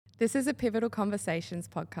This is a Pivotal Conversations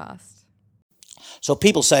podcast. So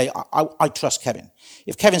people say, I trust Kevin.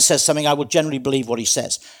 If Kevin says something, I will generally believe what he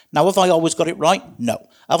says. Now, have I always got it right? No.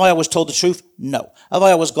 Have I always told the truth? No. Have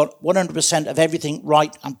I always got 100% of everything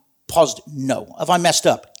right and positive? No. Have I messed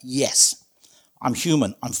up? Yes. I'm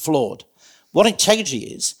human. I'm flawed. What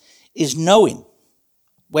integrity is knowing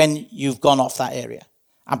when you've gone off that area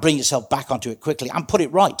and bring yourself back onto it quickly and put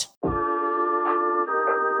it right.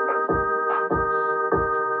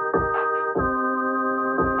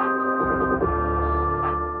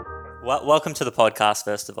 Welcome to the podcast,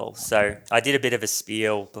 first of all. So I did a bit of a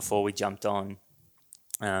spiel before we jumped on.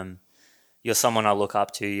 You're someone I look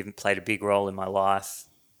up to. You've played a big role in my life.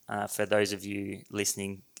 For those of you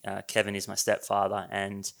listening, Kevin is my stepfather,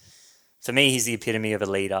 and for me, he's the epitome of a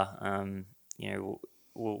leader.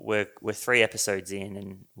 We're 3 episodes in,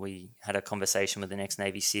 and we had a conversation with the next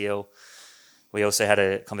Navy SEAL. We also had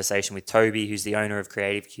a conversation with Toby, who's the owner of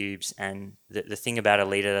Creative Cubes. And the thing about a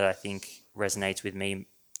leader that I think resonates with me,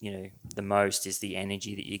 the most is the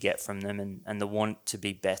energy that you get from them and the want to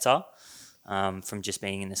be better from just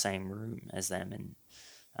being in the same room as them.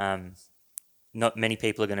 And not many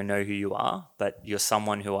people are going to know who you are, but you're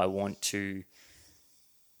someone who I want to,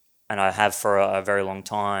 and I have for a very long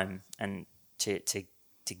time, and to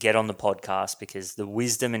get on the podcast, because the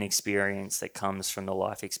wisdom and experience that comes from the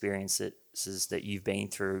life experiences that you've been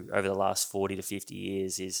through over the last 40 to 50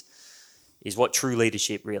 years is what true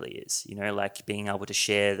leadership really is, like being able to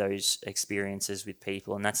share those experiences with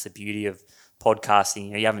people. And that's the beauty of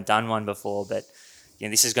podcasting. You haven't done one before, but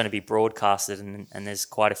this is going to be broadcasted, and there's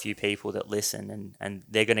quite a few people that listen, and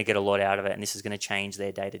they're going to get a lot out of it, and this is going to change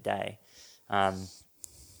their day to day.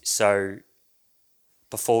 So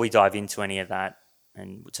before we dive into any of that,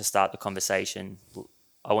 and to start the conversation,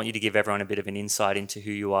 I want you to give everyone a bit of an insight into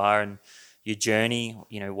who you are and your journey,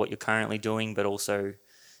 what you're currently doing, but also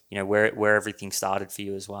where everything started for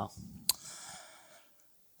you as well.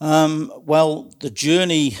 Well, the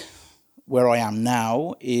journey where I am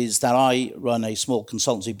now is that I run a small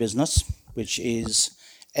consultancy business, which is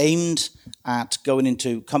aimed at going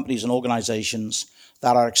into companies and organizations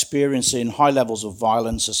that are experiencing high levels of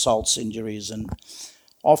violence, assaults, injuries, and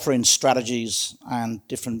offering strategies and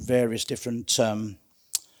various different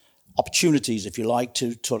opportunities, if you like,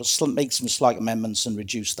 to sort of make some slight amendments and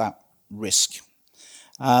reduce that risk.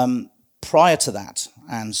 Prior to that,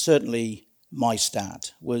 and certainly my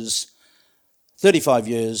start, was 35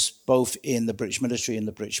 years both in the British military and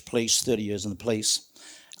the British police, 30 years in the police.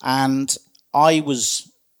 And I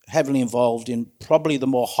was heavily involved in probably the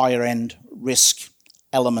more higher end risk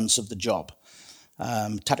elements of the job.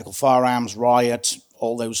 Tactical firearms, riot,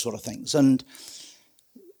 all those sort of things. And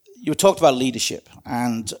you talked about leadership.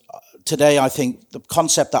 And today I think the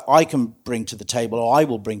concept that I can bring to the table, or I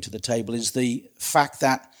will bring to the table, is the fact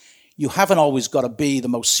that you haven't always got to be the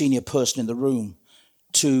most senior person in the room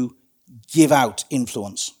to give out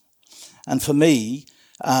influence. And for me,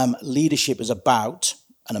 leadership is about,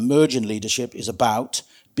 and emerging leadership is about,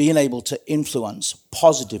 being able to influence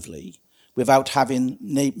positively without having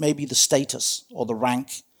maybe the status or the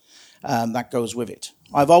rank that goes with it.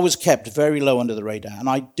 I've always kept very low under the radar, and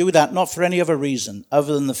I do that not for any other reason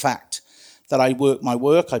other than the fact that I work my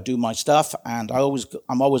work, I do my stuff, and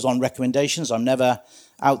I'm always on recommendations. I'm never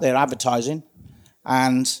out there advertising,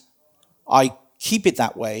 and I keep it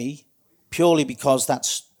that way purely because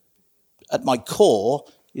that's, at my core,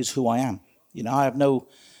 is who I am. I have no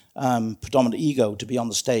predominant ego to be on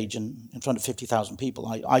the stage and in front of 50,000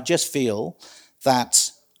 people. I just feel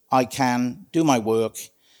that I can do my work.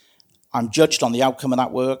 I'm judged on the outcome of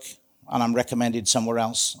that work, and I'm recommended somewhere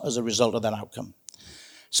else as a result of that outcome.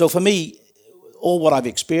 So for me, all what I've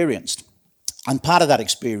experienced, and part of that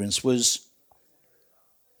experience was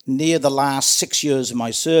near the last 6 years of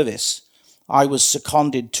my service, I was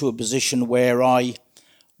seconded to a position where I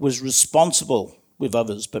was responsible with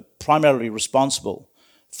others, but primarily responsible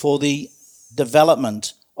for the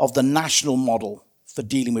development of the national model for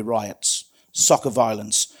dealing with riots, soccer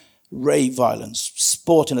violence, rave violence,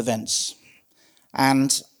 sporting events.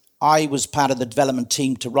 And I was part of the development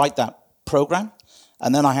team to write that program.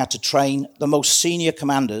 And then I had to train the most senior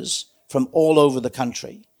commanders from all over the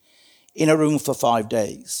country in a room for 5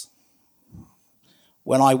 days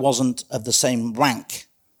when I wasn't of the same rank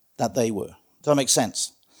that they were. Does that make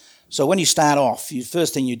sense? So when you start off, the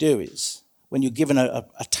first thing you do is, when you're given a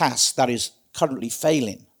task that is currently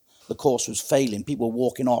failing, the course was failing, people were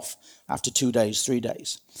walking off after 2 days, 3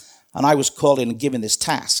 days. And I was called in and given this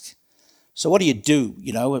task. So what do you do?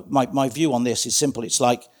 My view on this is simple. It's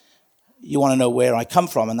like, you want to know where I come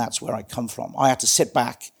from, and that's where I come from. I had to sit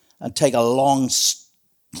back and take a long,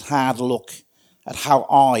 hard look at how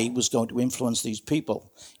I was going to influence these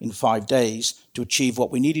people in 5 days to achieve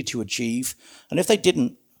what we needed to achieve. And if they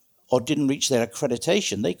didn't reach their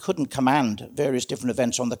accreditation, they couldn't command various different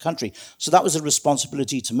events on the country. So that was a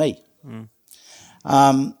responsibility to me.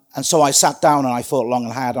 And so I sat down and I thought long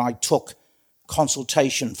and hard, and I took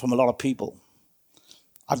consultation from a lot of people.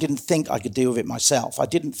 I didn't think I could deal with it myself. I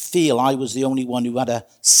didn't feel I was the only one who had a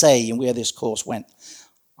say in where this course went.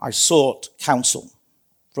 I sought counsel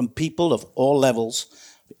from people of all levels,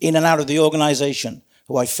 in and out of the organization,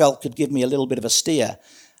 who I felt could give me a little bit of a steer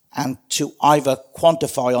and to either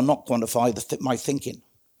quantify or not quantify my thinking.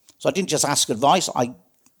 So I didn't just ask advice. I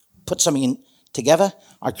put something together.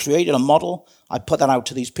 I created a model. I put that out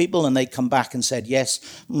to these people, and they come back and said, yes,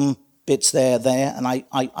 bits there. And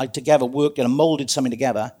I together worked and molded something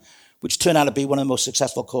together, which turned out to be one of the most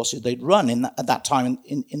successful courses they'd run at that time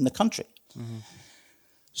in the country. Mm-hmm.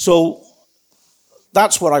 So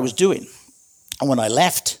that's what I was doing. And when I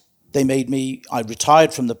left, I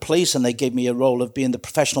retired from the police, and they gave me a role of being the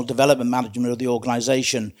professional development manager of the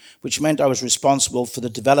organization, which meant I was responsible for the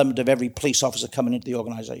development of every police officer coming into the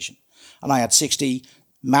organization. And I had 60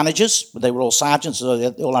 managers, but they were all sergeants, so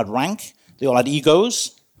they all had rank, they all had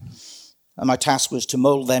egos. And my task was to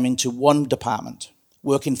mold them into one department,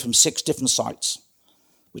 working from 6 different sites,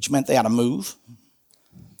 which meant they had to move.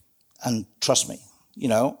 And trust me,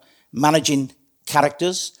 managing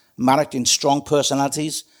characters, managing strong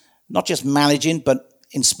personalities, not just managing, but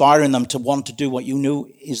inspiring them to want to do what you knew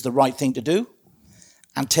is the right thing to do,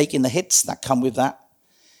 and taking the hits that come with that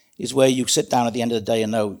is where you sit down at the end of the day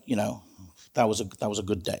and know, that was a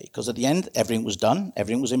good day. Because at the end, everything was done,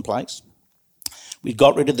 everything was in place. We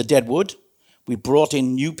got rid of the dead wood. We brought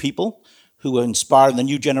in new people who were inspiring the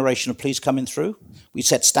new generation of police coming through. We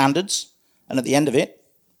set standards, and at the end of it,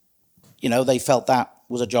 they felt that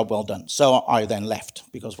was a job well done. So I then left,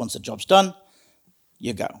 because once the job's done,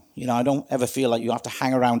 you go. I don't ever feel like you have to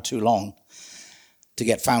hang around too long to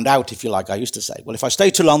get found out, if you like. I used to say, well, if I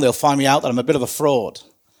stay too long, they'll find me out that I'm a bit of a fraud.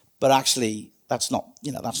 But actually, that's not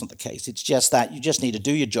the case. It's just that you just need to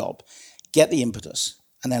do your job, get the impetus,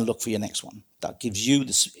 and then look for your next one. That gives you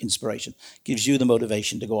this inspiration, gives you the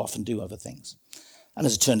motivation to go off and do other things. And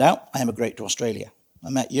as it turned out, I emigrated to Australia. I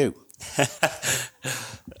met you.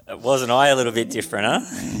 Wasn't I a little bit different, huh?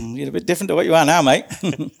 You're a bit different to what you are now, mate.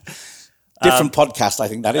 Different podcast, I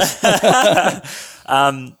think that is.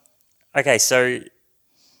 Okay, so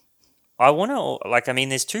I want to,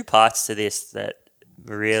 there's 2 parts to this that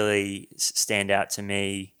really stand out to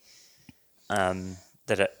me.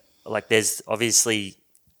 There's obviously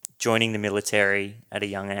joining the military at a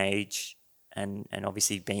young age, and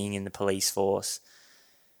obviously being in the police force.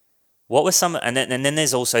 What were some, and then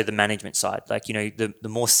there's also the management side, the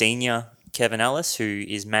more senior Kevin Ellis, who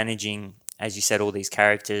is managing, as you said, all these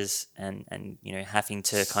characters and having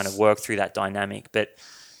to kind of work through that dynamic. But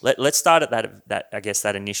let's start at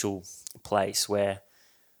that initial place where,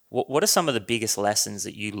 what are some of the biggest lessons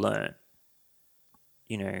that you learn,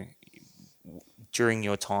 during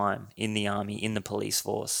your time in the army, in the police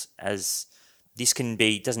force? As this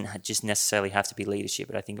doesn't just necessarily have to be leadership,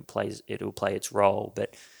 but I think it'll play its role.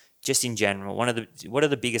 But just in general, what are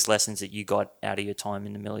the biggest lessons that you got out of your time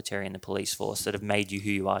in the military and the police force that have made you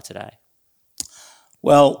who you are today?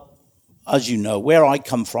 Well, as you know, where I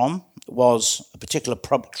come from was a particular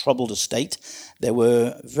troubled estate. There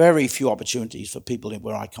were very few opportunities for people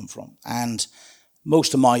where I come from. And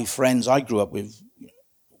most of my friends I grew up with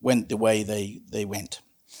went the way they went.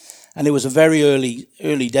 And it was a very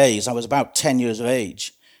early days. I was about 10 years of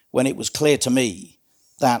age when it was clear to me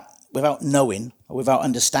that without knowing or without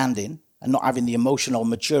understanding and not having the emotional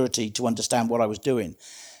maturity to understand what I was doing,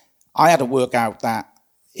 I had to work out that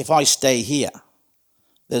if I stay here,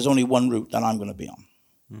 there's only one route that I'm going to be on.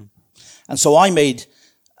 And so I made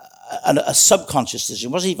a subconscious decision.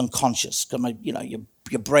 It wasn't even conscious, because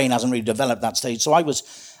your brain hasn't really developed that stage. So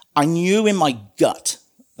I knew in my gut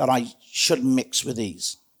that I shouldn't mix with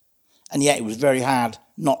these. And yet it was very hard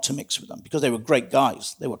not to mix with them, because they were great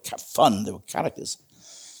guys. They were fun. They were characters.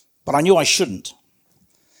 But I knew I shouldn't.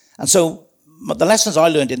 And so the lessons I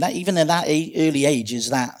learned even in that early age, is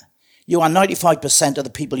that you are 95% of the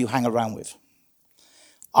people you hang around with.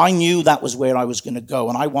 I knew that was where I was going to go,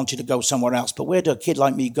 and I wanted to go somewhere else. But where did a kid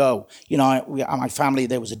like me go? My family,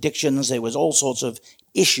 there was addictions, there was all sorts of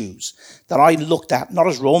issues that I looked at, not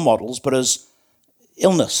as role models, but as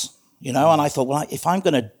illness, And I thought, well, if I'm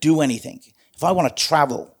going to do anything, if I want to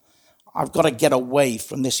travel, I've got to get away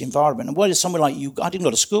from this environment. And where is someone like you? I didn't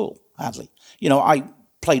go to school, hardly. I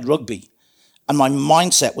played rugby, and my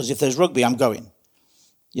mindset was, if there's rugby, I'm going.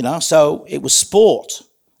 So it was sport.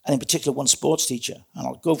 and in particular one sports teacher. And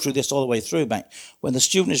I'll go through this all the way through, mate. When the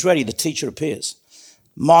student is ready, the teacher appears.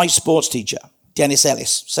 My sports teacher, Dennis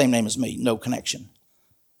Ellis, same name as me, no connection,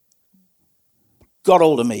 got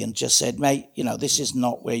hold of me and just said, mate, this is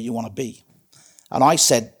not where you want to be. And I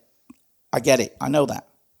said, I get it, I know that.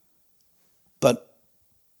 But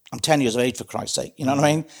I'm 10 years of age, for Christ's sake, you know what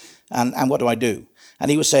I mean? And what do I do? And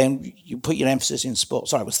he was saying, you put your emphasis in sport.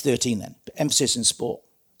 Sorry, I was 13 then. Emphasis in sport.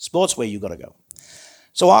 Sport's where you got to go.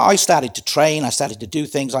 So I started to train. I started to do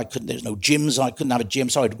things. There's no gyms. I couldn't have a gym,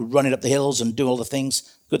 so I'd run it up the hills and do all the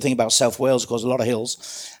things. Good thing about South Wales, of course, a lot of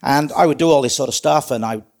hills. And I would do all this sort of stuff, and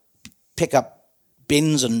I would pick up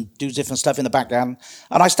bins and do different stuff in the background.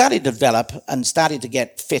 And I started to develop and started to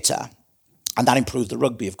get fitter. And that improved the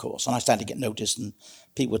rugby, of course. And I started to get noticed, and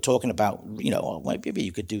people were talking about, maybe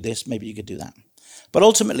you could do this, maybe you could do that. But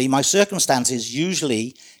ultimately, my circumstances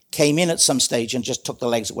usually came in at some stage and just took the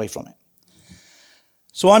legs away from it.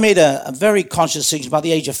 So I made a very conscious decision by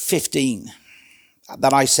the age of 15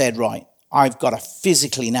 that I said, right, I've got to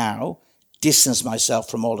physically now distance myself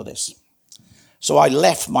from all of this. So I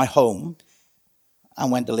left my home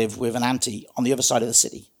and went to live with an auntie on the other side of the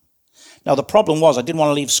city. Now, the problem was I didn't want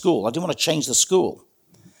to leave school. I didn't want to change the school.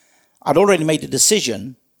 I'd already made the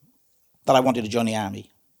decision that I wanted to join the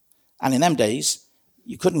army. And in them days,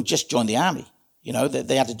 you couldn't just join the army.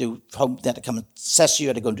 They had to do home, they had to come and assess you,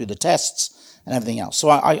 had to go and do the tests and everything else. So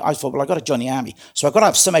I thought, well, I've got to join the army. So I've got to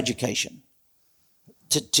have some education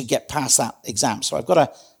to get past that exam. So I've got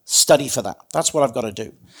to study for that. That's what I've got to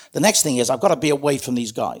do. The next thing is I've got to be away from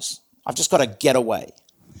these guys. I've just got to get away.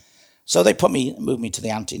 So they moved me to the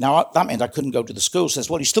auntie. Now, that meant I couldn't go to the school. Says,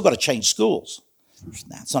 well, you still got to change schools.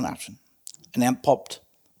 That's not happening. And then popped,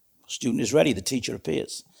 student is ready, the teacher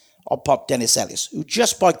appears. Up popped Dennis Ellis, who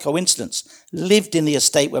just by coincidence lived in the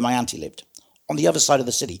estate where my auntie lived, on the other side of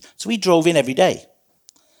the city. So he drove in every day.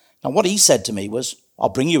 Now, what he said to me was, I'll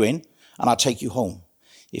bring you in and I'll take you home.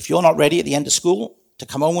 If you're not ready at the end of school to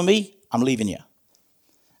come home with me, I'm leaving you.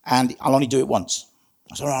 And I'll only do it once.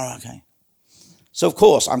 I said, all right, okay. So, of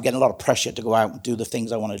course, I'm getting a lot of pressure to go out and do the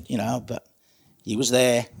things I wanted, but he was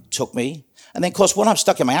there, took me. And then, of course, when I'm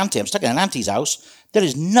stuck in my auntie, I'm stuck in an auntie's house, there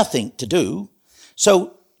is nothing to do.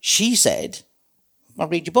 So she said, I'll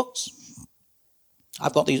read your books.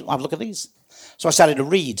 I've got these, I'll look at these. So I started to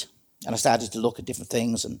read, and I started to look at different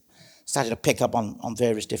things and started to pick up on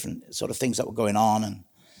various different sort of things that were going on.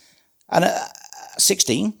 And at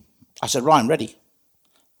 16, I said, right, I'm ready.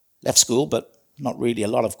 Left school, but not really a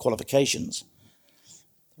lot of qualifications.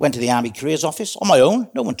 Went to the Army Careers Office on my own.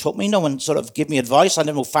 No one took me. No one sort of gave me advice. I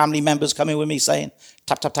had no family members coming with me saying,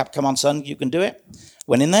 tap, tap, tap, come on, son, you can do it.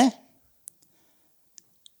 Went in there.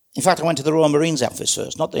 In fact, I went to the Royal Marines office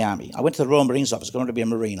first, not the Army. I went to the Royal Marines office, going to be a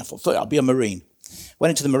Marine. I thought, I'll be a Marine. Went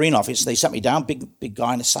into the Marine office. They sat me down, big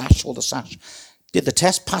guy in a sash, shoulder sash. Did the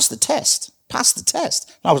test, passed the test.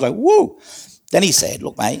 And I was like, whoa. Then he said,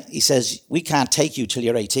 look, mate, he says, we can't take you till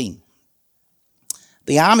you're 18.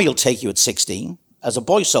 The Army will take you at 16 as a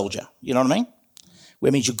boy soldier, you know what I mean?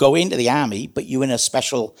 Which means you go into the Army, but you're in a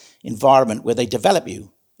special environment where they develop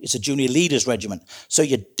you. It's a junior leaders regiment. So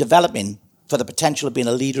you're developing for the potential of being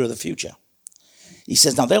a leader of the future. He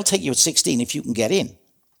says, now they'll take you at 16 if you can get in.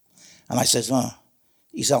 And I says, oh.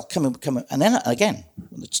 He said, come in. And then again,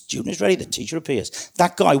 when the student is ready, the teacher appears.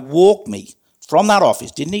 That guy walked me from that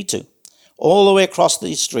office, didn't need to, all the way across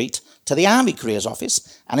the street to the Army Careers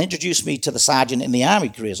Office and introduced me to the sergeant in the Army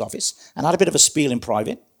Careers Office and had a bit of a spiel in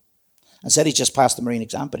private and said he's just passed the Marine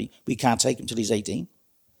exam, but we can't take him till he's 18.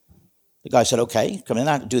 The guy said, okay, come in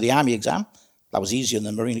and do the Army exam. That was easier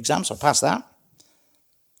than the Marine exam, so I passed that.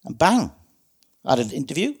 And bang, I had an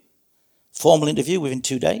interview, formal interview within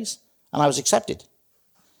 2 days, and I was accepted.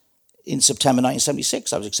 In September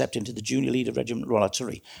 1976, I was accepted into the Junior Leader Regiment Royal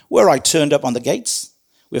Artillery, where I turned up on the gates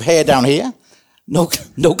with hair down here, no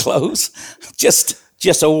clothes,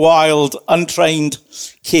 just a wild, untrained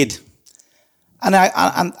kid.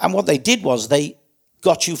 And what they did was they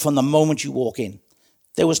got you from the moment you walk in.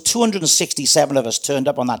 There was 267 of us turned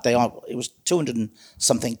up on that day. It was 200 and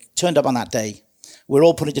something turned up on that day. We're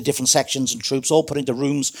all put into different sections and troops, all put into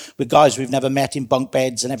rooms with guys we've never met in bunk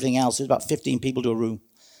beds and everything else. There's about 15 people to a room.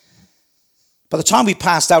 By the time we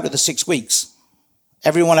passed out of the 6 weeks,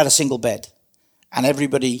 everyone had a single bed. And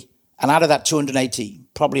out of that 280,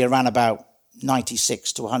 probably around about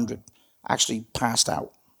 96 to 100 actually passed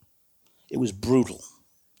out. It was brutal.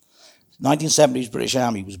 1970s British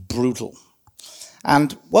Army was brutal.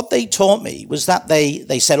 And what they taught me was that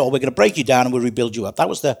they said, we're going to break you down and we'll rebuild you up. That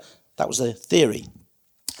was the theory.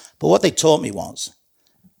 But what they taught me was,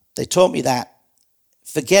 they taught me that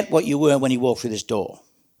forget what you were when you walked through this door.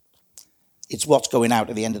 It's what's going out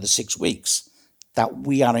at the end of the 6 weeks that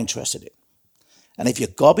we are interested in. And if you're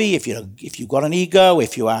gobby, if you've got an ego,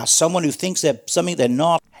 if you are someone who thinks they're something they're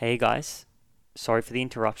not. Hey guys, sorry for the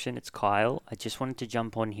interruption. It's Kyle. I just wanted to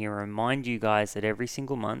jump on here and remind you guys that every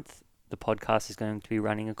single month the podcast is going to be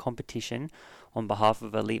running a competition on behalf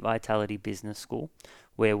of Elite Vitality Business School,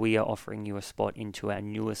 where we are offering you a spot into our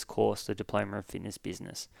newest course, the Diploma of Fitness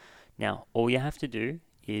Business. Now, all you have to do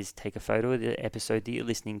is take a photo of the episode that you're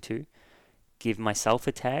listening to, give myself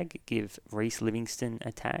a tag, give Reese Livingston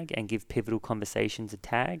a tag, and give Pivotal Conversations a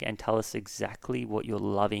tag, and tell us exactly what you're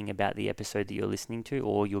loving about the episode that you're listening to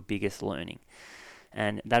or your biggest learning.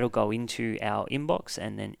 And that'll go into our inbox,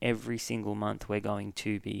 and then every single month we're going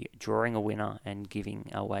to be drawing a winner and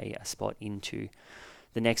giving away a spot into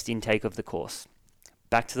the next intake of the course.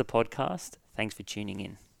 Back to the podcast. Thanks for tuning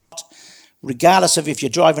in. Regardless of if you're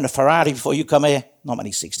driving a Ferrari before you come here, not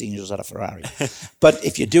many 16-year-olds had a Ferrari, but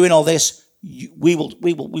if you're doing all this, we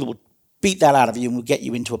will beat that out of you, and we'll get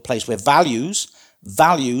you into a place where values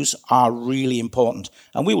are really important,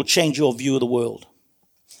 and we will change your view of the world.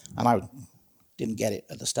 And I didn't get it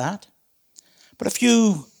at the start, but a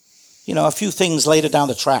few things later down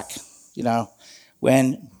the track,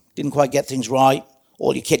 when didn't quite get things right,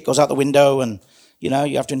 all your kit goes out the window, and you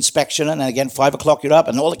have to inspection, and then again 5 o'clock you're up,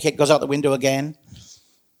 and all the kit goes out the window again.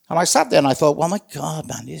 And I sat there and I thought, well, my God,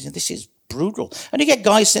 man, this is brutal. And you get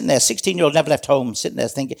guys sitting there, 16-year-old, never left home, sitting there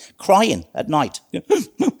thinking, crying at night. You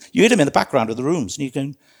hear them in the background of the rooms, and you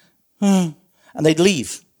can, and they'd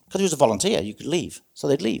leave. Because he was a volunteer, you could leave. So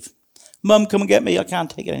they'd leave. Mum, come and get me, I can't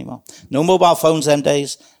take it anymore. No mobile phones them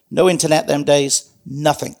days, no internet them days,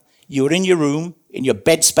 nothing. You were in your room, in your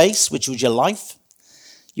bed space, which was your life.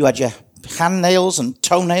 You had your hand nails and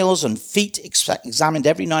toenails and feet examined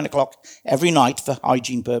every 9 o'clock, every night for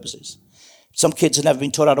hygiene purposes. Some kids have never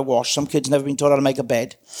been taught how to wash. Some kids have never been taught how to make a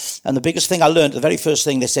bed. And the biggest thing I learned, the very first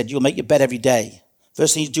thing they said, you'll make your bed every day.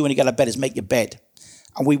 First thing you do when you get out of bed is make your bed.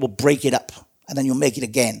 And we will break it up. And then you'll make it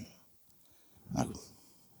again. And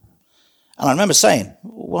I remember saying,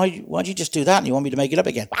 why'd you just do that? And you want me to make it up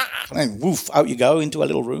again? And then woof, out you go into a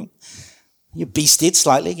little room. You're beasted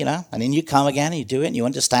slightly, and then you come again and you do it and you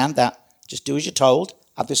understand that just do as you're told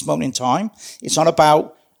at this moment in time. It's not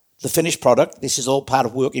about the finished product. This is all part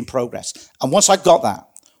of work in progress. And once I got that,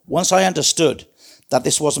 once I understood that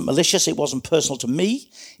this wasn't malicious, it wasn't personal to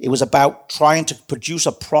me, it was about trying to produce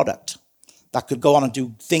a product that could go on and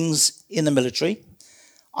do things in the military,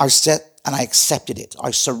 I said, and I accepted it.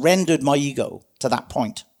 I surrendered my ego to that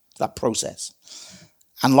point, to that process.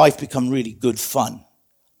 And life became really good fun.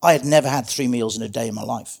 I had never had 3 meals in a day in my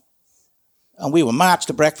life. And we would march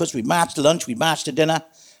to breakfast, we'd march to lunch, we'd march to dinner,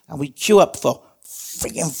 and we'd queue up for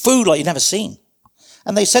freaking food like you'd never seen.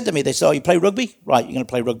 And they said to me, oh, you play rugby? Right, you're going to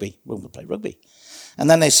play rugby. We're going to play rugby. And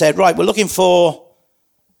then they said, right, we're looking for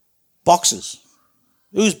boxers.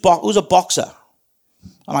 Who's a boxer?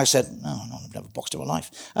 And I said, no, I've never boxed in my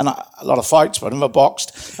life. And a lot of fights, but I've never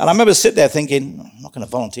boxed. And I remember sitting there thinking, I'm not going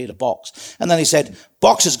to volunteer to box. And then he said,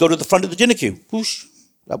 boxers go to the front of the dinner queue. Whoosh.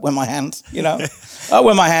 That went my hand, That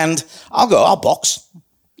went my hand. I'll box,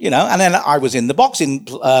 And then I was in the boxing,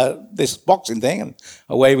 this boxing thing, and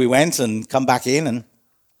away we went and come back in.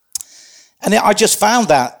 And I just found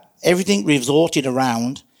that everything resorted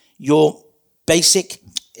around your basic,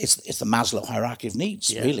 it's the Maslow hierarchy of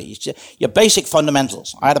needs, really. It's just your basic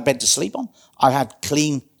fundamentals. I had a bed to sleep on. I had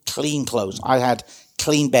clean clothes. I had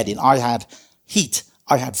clean bedding. I had heat.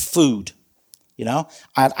 I had food, I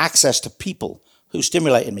had access to people who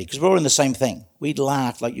stimulated me, because we're all in the same thing. We'd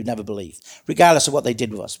laughed like you'd never believed. Regardless of what they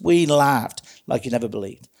did with us, we laughed like you never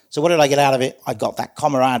believed. So what did I get out of it? I got that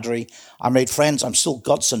camaraderie. I made friends. I'm still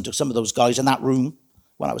godson to some of those guys in that room.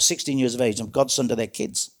 When I was 16 years of age, I'm godson to their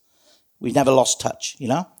kids. We never lost touch,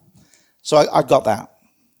 So I got that.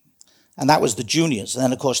 And that was the juniors. And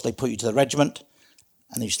then, of course, they put you to the regiment,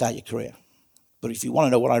 and then you start your career. But if you want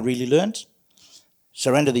to know what I really learned,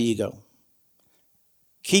 surrender the ego.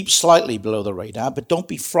 Keep slightly below the radar, but don't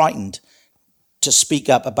be frightened to speak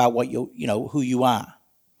up about what who you are.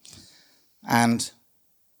 And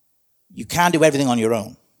you can't do everything on your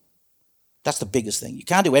own. That's the biggest thing. You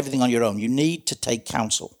can't do everything on your own. You need to take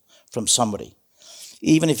counsel from somebody,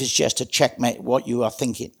 even if it's just to checkmate what you are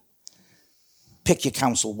thinking. Pick your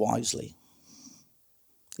counsel wisely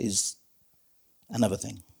is another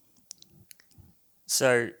thing.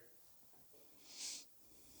 So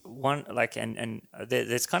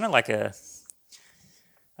there's kind of like a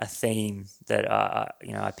theme that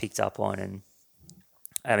I picked up on, and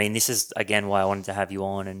I mean, this is again why I wanted to have you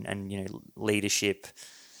on, and leadership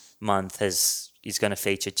month has is going to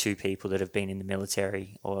feature two people that have been in the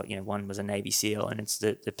military, or one was a Navy SEAL, and it's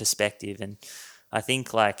the perspective. And I think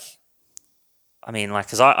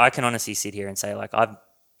because I can honestly sit here and say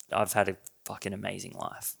I've had a fucking amazing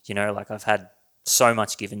life, I've had so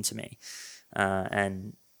much given to me,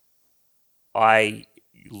 and I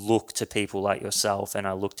look to people like yourself, and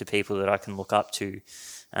I look to people that I can look up to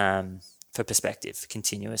for perspective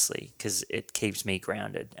continuously, because it keeps me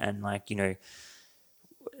grounded. And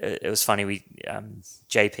it was funny,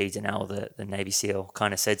 JP Donnell, the Navy SEAL,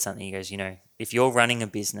 kind of said something. He goes, if you're running a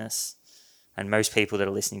business, and most people that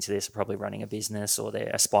are listening to this are probably running a business or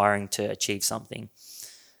they're aspiring to achieve something,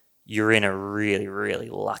 you're in a really, really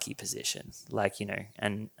lucky position.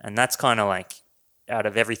 And that's kind of out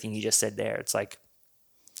of everything you just said there, it's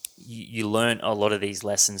you learn a lot of these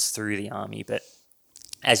lessons through the army. But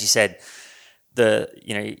as you said,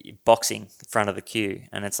 boxing in front of the queue,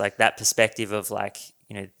 and it's that perspective of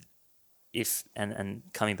if and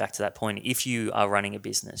coming back to that point, if you are running a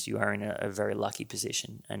business, you are in a very lucky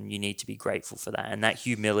position, and you need to be grateful for that. And that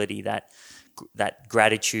humility, that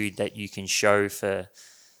gratitude that you can show for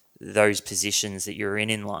those positions that you're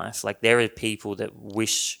in life. There are people that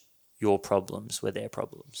wish your problems were their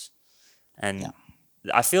problems. And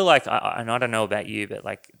I feel and I don't know about you, but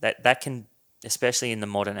that can, especially in the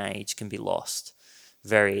modern age, can be lost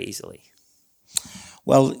very easily.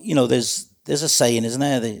 Well, there's a saying, isn't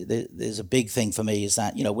there? There's a big thing for me is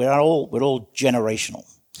that, we're all generational,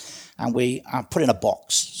 and we are put in a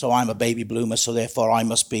box. So I'm a baby bloomer, so therefore I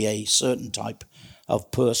must be a certain type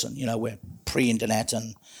of person. We're pre-internet,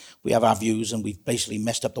 and we have our views, and we've basically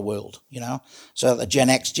messed up the world, so that the Gen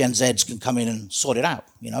X, Gen Zs can come in and sort it out,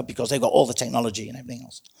 because they've got all the technology and everything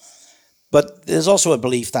else. But there's also a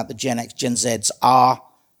belief that the Gen X, Gen Zs are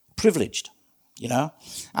privileged,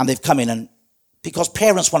 and they've come in, and because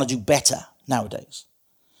parents want to do better nowadays.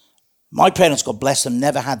 My parents, God bless them,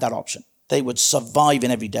 never had that option. They would survive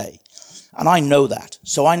in every day. And I know that.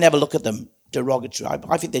 So I never look at them derogatory.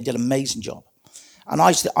 I think they did an amazing job. And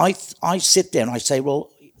I sit there and I say,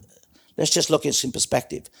 well, let's just look at this in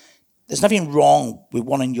perspective. There's nothing wrong with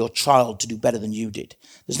wanting your child to do better than you did.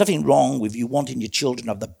 There's nothing wrong with you wanting your children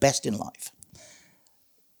to have the best in life.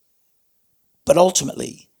 But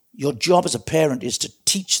ultimately, your job as a parent is to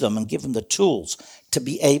teach them and give them the tools to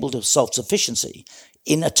be able to self-sufficiency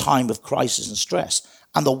in a time of crisis and stress.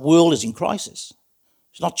 And the world is in crisis.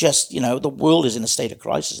 It's not just, the world is in a state of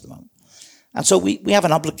crisis at the moment. And so we have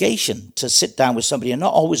an obligation to sit down with somebody and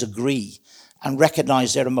not always agree and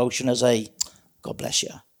recognize their emotion as a, God bless you.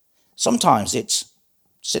 Sometimes it's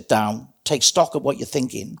sit down, take stock of what you're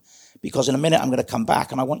thinking, because in a minute I'm going to come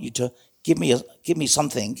back and I want you to give me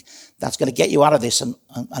something that's going to get you out of this and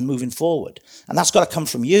moving forward. And that's got to come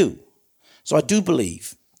from you. So I do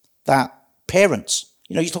believe that parents,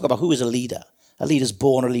 you talk about who is a leader. A leader's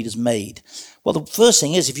born, a leader's made. Well, the first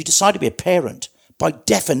thing is, if you decide to be a parent, by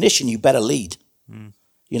definition, you better lead.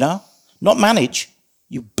 Not manage,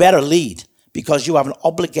 you better lead, because you have an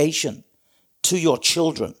obligation to your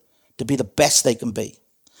children to be the best they can be.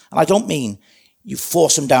 And I don't mean you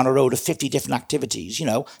force them down a road of 50 different activities.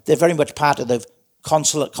 They're very much part of the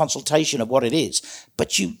consultation of what it is.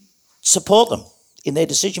 But you support them in their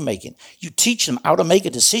decision making. You teach them how to make a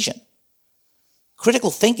decision. Critical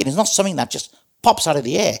thinking is not something that just pops out of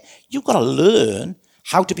the air. You've got to learn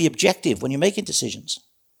how to be objective when you're making decisions.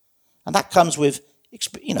 And that comes with,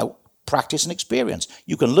 practice and experience.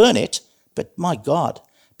 You can learn it, but my God,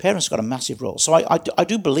 parents got a massive role. So I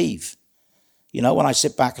do believe, when I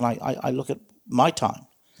sit back and I look at my time,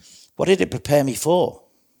 what did it prepare me for?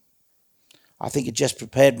 I think it just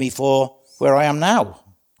prepared me for where I am now,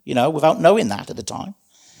 without knowing that at the time.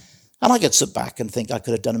 And I could sit back and think I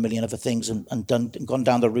could have done a million other things and gone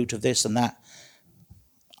down the route of this and that.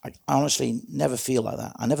 I honestly never feel like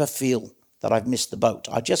that. I never feel that I've missed the boat.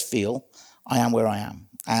 I just feel I am where I am.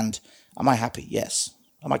 And am I happy? Yes.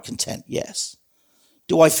 Am I content? Yes.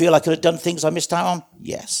 Do I feel I could have done things I missed out on?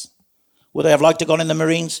 Yes. Would I have liked to have gone in the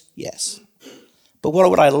Marines? Yes. But what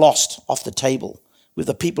would I have lost off the table with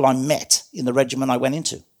the people I met in the regiment I went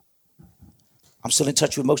into? I'm still in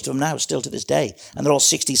touch with most of them now, still to this day. And they're all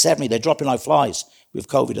 60, 70. They're dropping like flies with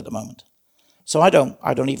COVID at the moment. So I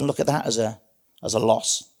don't even look at that as a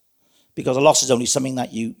loss. Because a loss is only something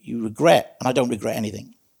that you regret, and I don't regret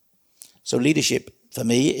anything. So leadership for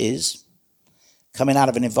me is coming out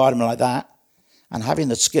of an environment like that and having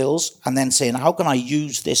the skills and then saying, how can I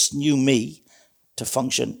use this new me to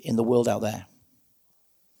function in the world out there?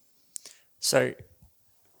 So,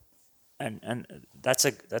 and that's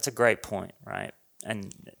a great point, right?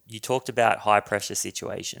 And you talked about high pressure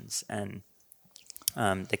situations and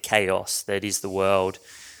the chaos that is the world.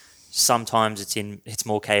 sometimes it's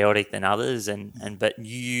more chaotic than others, but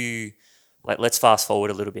you, like, let's fast forward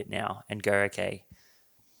a little bit now and go, okay,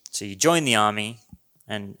 so you join the army,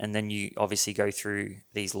 and then you obviously go through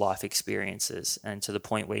these life experiences, and to the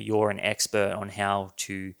point where you're an expert on how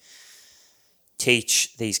to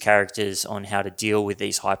teach these characters on how to deal with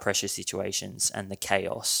these high pressure situations and the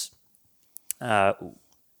chaos. How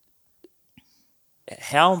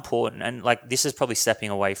important, and like this is probably stepping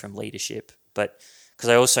away from leadership, but because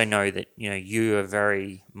I also know that you are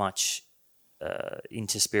very much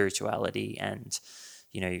into spirituality and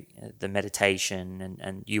the meditation,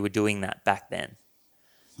 and you were doing that back then.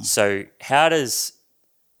 So how does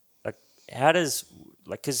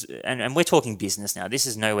because and we're talking business now. This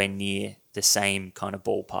is nowhere near the same kind of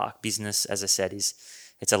ballpark. Business, as I said,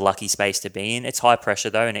 it's a lucky space to be in. It's high pressure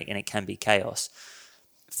though, and it can be chaos.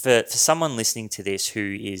 For someone listening to this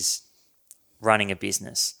who is running a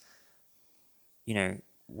business,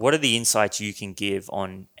 what are the insights you can give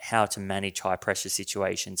on how to manage high pressure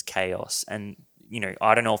situations, chaos? And,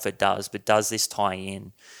 I don't know if it does, but does this tie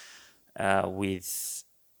in with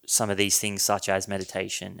some of these things such as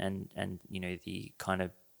meditation and the kind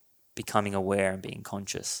of becoming aware and being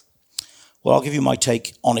conscious? Well, I'll give you my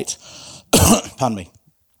take on it. Pardon me.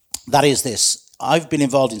 That is this. I've been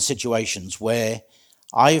involved in situations where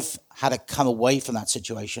I've had to come away from that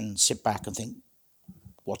situation and sit back and think,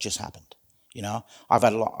 what just happened?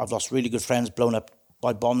 I've lost really good friends blown up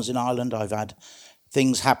by bombs in Ireland. I've had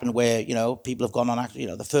things happen where, people have gone on,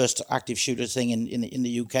 the first active shooter thing in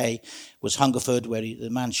the UK was Hungerford, where the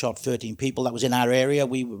man shot 13 people. That was in our area.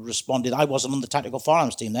 We responded. I wasn't on the tactical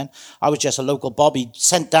firearms team then. I was just a local bobby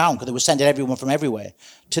sent down, because they were sending everyone from everywhere,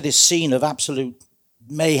 to this scene of absolute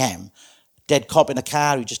mayhem. Dead cop in a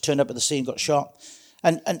car who just turned up at the scene, got shot.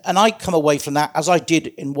 And I come away from that, as I did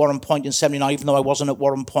in Warren Point in 79, even though I wasn't at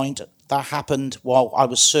Warren Point. That happened while I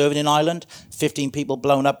was serving in Ireland. 15 people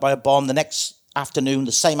blown up by a bomb. The next afternoon,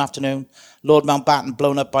 the same afternoon, Lord Mountbatten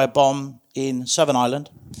blown up by a bomb in Southern Ireland,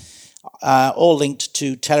 all linked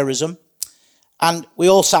to terrorism. And we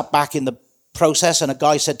all sat back in the process, and a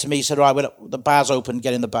guy said to me, he said, right, well, the bar's open,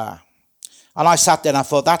 get in the bar. And I sat there and I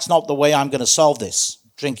thought, that's not the way I'm going to solve this,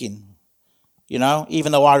 drinking.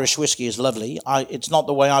 Even though Irish whiskey is lovely, it's not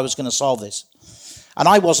the way I was going to solve this. And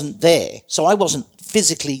I wasn't there, so I wasn't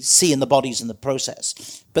physically seeing the bodies in the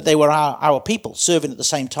process. But they were our people serving at the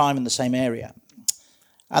same time in the same area.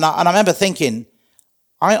 And I remember thinking,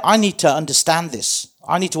 I need to understand this.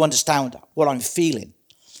 I need to understand what I'm feeling.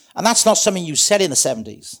 And that's not something you said in the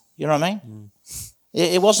 70s. You know what I mean? Mm.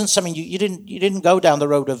 It wasn't something you didn't go down the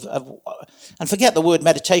road of and forget the word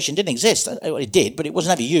meditation didn't exist. It did, but it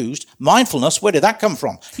wasn't ever used. Mindfulness, where did that come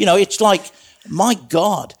from? It's like, my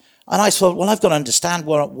God. And I thought, well, I've got to understand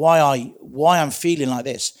why I'm feeling like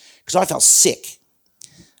this, because I felt sick.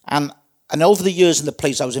 And over the years in the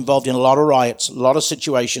police, I was involved in a lot of riots, a lot of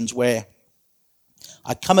situations where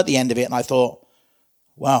I come at the end of it and I thought,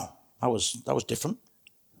 wow, that was different.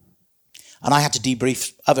 And I had to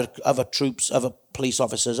debrief other troops, other police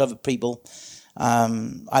officers, other people. I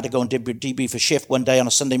had to go and debrief a shift one day on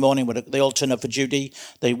a Sunday morning where they all turned up for duty.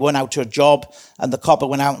 They went out to a job, and the copper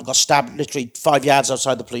went out and got stabbed literally 5 yards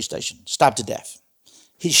outside the police station, stabbed to death.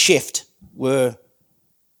 His shift were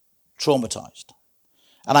traumatized.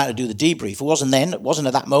 And I had to do the debrief. It wasn't then, it wasn't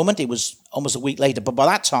at that moment, it was almost a week later. But by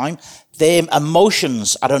that time, their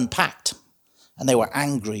emotions had unpacked. And they were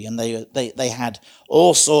angry, and they had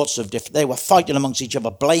all sorts of different, they were fighting amongst each other,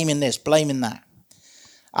 blaming this, blaming that.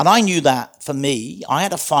 And I knew that for me, I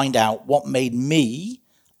had to find out what made me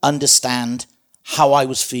understand how I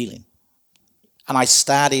was feeling. And I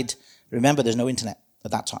started, remember there's no internet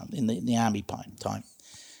at that time, in the army time.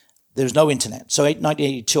 There was no internet. So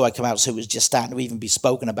 1982 I come out, so it was just starting to even be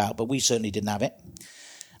spoken about, but we certainly didn't have it.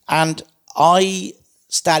 And I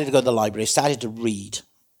started to go to the library, started to read.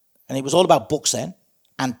 And it was all about books then,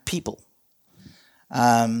 and people.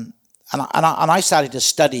 And I started to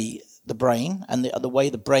study the brain and the way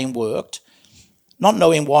the brain worked, not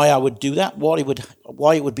knowing why I would do that,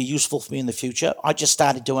 why it would be useful for me in the future. I just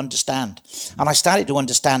started to understand. And I started to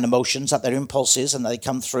understand emotions, that they're impulses, and they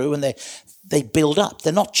come through, and they build up.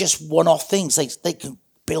 They're not just one-off things. They can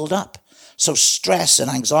build up. So stress and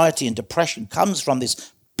anxiety and depression comes from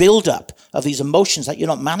this build-up of these emotions that you're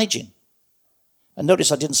not managing. And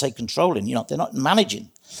notice I didn't say controlling, they're not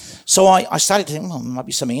managing. So I started to think, there might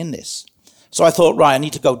be something in this. So I thought, right, I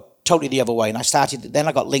need to go totally the other way. And then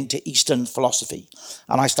I got linked to Eastern philosophy.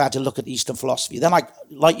 And I started to look at Eastern philosophy. Then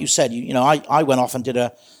like you said, I went off and did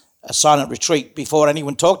a silent retreat before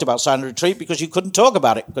anyone talked about silent retreat, because you couldn't talk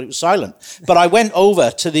about it because it was silent. But I went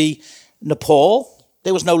over to the Nepal.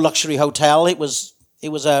 There was no luxury hotel. It was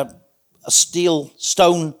a a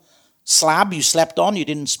stone slab you slept on, you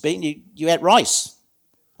didn't speak, you ate rice.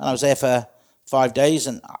 And I was there for 5 days,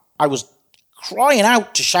 and I was crying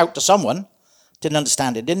out to shout to someone. Didn't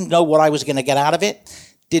understand it. Didn't know what I was going to get out of it.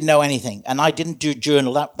 Didn't know anything. And I didn't do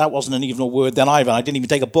journal. That wasn't even a word then either. I didn't even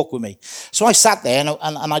take a book with me. So I sat there,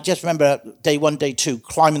 and I just remember day 1, day 2,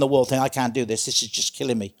 climbing the wall, thinking, I can't do this. This is just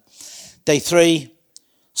killing me. Day 3,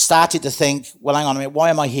 started to think, well, hang on a minute. Why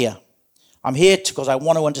am I here? I'm here because I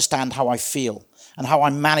want to understand how I feel and how I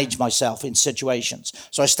manage myself in situations.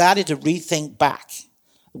 So I started to rethink back.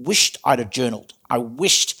 Wished I'd have journaled. I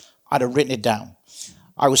wished I'd have written it down.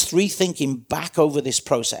 I was rethinking back over this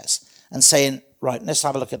process and saying, right, let's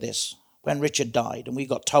have a look at this. When Richard died, and we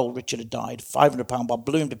got told Richard had died, £500 bomb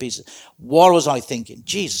blew him to pieces. What was I thinking?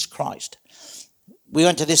 Jesus Christ. We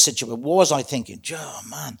went to this situation. What was I thinking? Oh,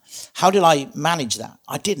 man. How did I manage that?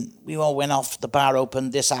 I didn't. We all went off, the bar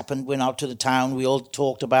opened, this happened, went out to the town, we all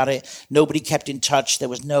talked about it. Nobody kept in touch. There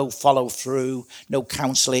was no follow-through, no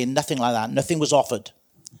counselling, nothing like that. Nothing was offered.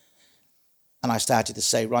 And I started to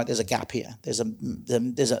say, right, there's a gap here. There's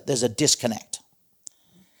a disconnect.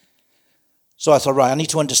 So I thought, right, I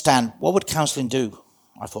need to understand, what would counselling do?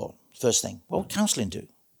 I thought, first thing, what would counselling do?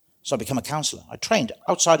 So I became a counsellor. I trained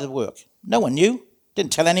outside of the work. No one knew,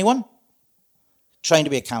 didn't tell anyone. Trained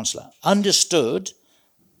to be a counsellor. Understood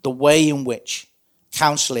the way in which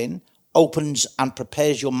counselling opens and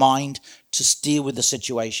prepares your mind to deal with the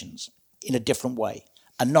situations in a different way.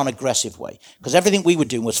 A non-aggressive way. Because everything we were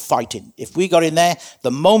doing was fighting. If we got in there,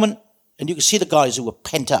 the moment, and you could see the guys who were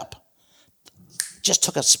pent up, just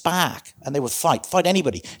took a spark and they would fight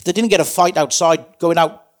anybody. If they didn't get a fight outside, going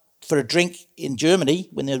out for a drink in Germany,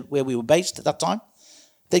 where we were based at that time,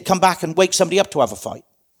 they'd come back and wake somebody up to have a fight,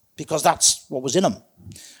 because that's what was in them.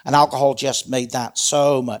 And alcohol just made that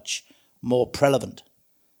so much more prevalent.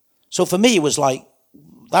 So for me, it was like,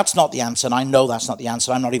 that's not the answer, and I know that's not the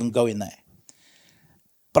answer. I'm not even going there.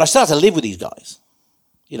 But I started to live with these guys,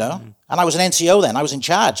 and I was an NCO then. I was in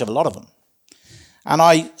charge of a lot of them. And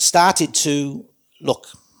I started to look,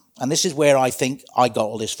 and this is where I think I got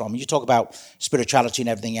all this from. You talk about spirituality and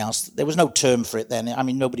everything else. There was no term for it then. I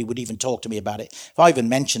mean, nobody would even talk to me about it. If I even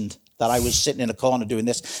mentioned that I was sitting in a corner doing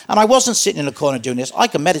this, and I wasn't sitting in a corner doing this, I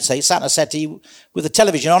can meditate, sat in a settee with the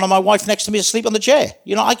television on and my wife next to me asleep on the chair.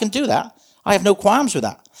 I can do that. I have no qualms with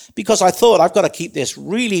that, because I thought I've got to keep this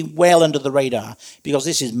really well under the radar, because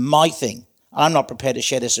this is my thing. And I'm not prepared to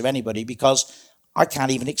share this with anybody, because I can't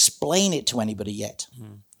even explain it to anybody yet.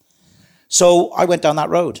 So I went down that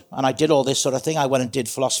road and I did all this sort of thing. I went and did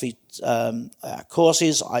philosophy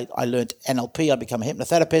courses. I learned NLP. I became a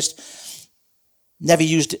hypnotherapist. Never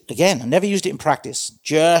used it again. I never used it in practice.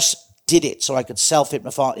 Just did it so I could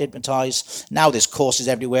self-hypnotize. Now there's courses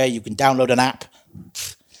everywhere. You can download an app.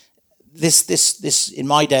 This in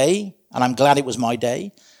my day, and I'm glad it was my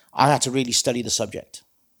day, I had to really study the subject.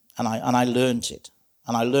 And I learned it.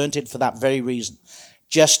 And I learned it for that very reason,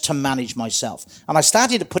 just to manage myself. And I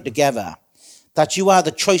started to put together that you are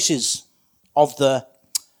the choices of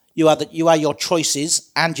you are your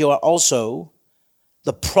choices, and you are also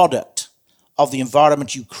the product of the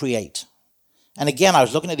environment you create. And again, I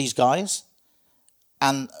was looking at these guys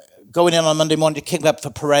and going in on Monday morning to kick them up for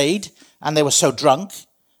parade, and they were so drunk.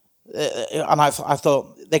 And I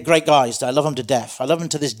thought, they're great guys. I love them to death. I love them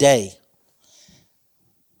to this day.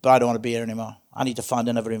 But I don't want to be here anymore. I need to find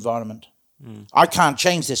another environment. I can't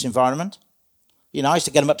change this environment. I used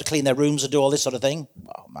to get them up to clean their rooms and do all this sort of thing.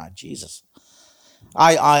 Oh, man, Jesus.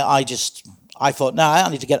 I thought, no, I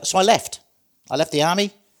need to get... So I left. I left the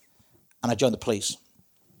army and I joined the police.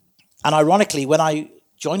 And ironically, when I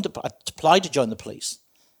applied to join the police,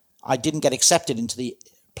 I didn't get accepted into the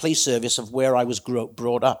police service of where I was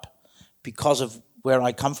brought up, because of where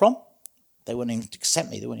I come from. They wouldn't even accept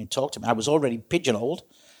me. They wouldn't even talk to me. I was already pigeonholed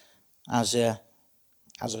as a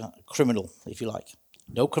criminal, if you like.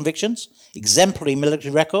 No convictions, exemplary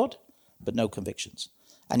military record, but no convictions.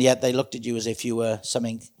 And yet they looked at you as if you were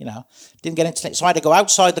something, didn't get into it. So I had to go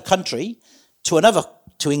outside the country to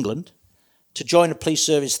England, to join a police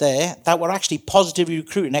service there that were actually positively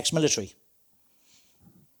recruiting ex-military.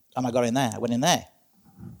 And I got in there. I went in there.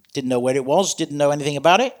 Didn't know where it was, didn't know anything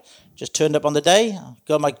about it. Just turned up on the day,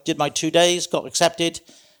 did my 2 days, got accepted,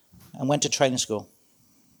 and went to training school.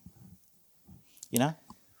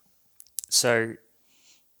 So,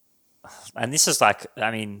 and this is like,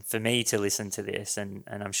 for me to listen to this, and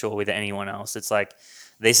I'm sure with anyone else, it's like,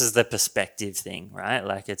 this is the perspective thing, right?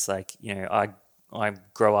 Like, it's like, I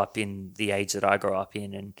grow up in the age that I grew up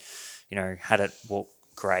in, and, had it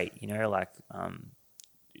great,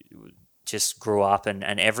 just grew up and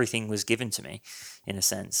everything was given to me in a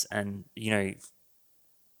sense. And,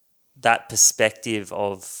 that perspective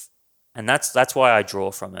of, and that's why I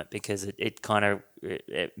draw from it, because it kind of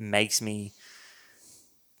it makes me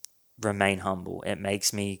remain humble. It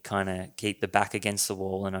makes me kind of keep the back against the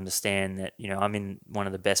wall and understand that, I'm in one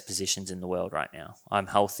of the best positions in the world right now. I'm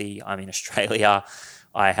healthy. I'm in Australia.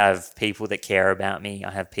 I have people that care about me.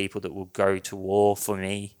 I have people that will go to war for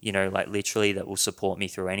me, like literally that will support me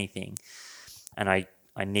through anything. And I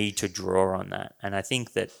need to draw on that. And I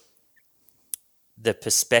think that the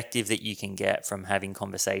perspective that you can get from having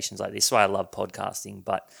conversations like this is why I love podcasting.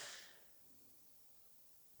 But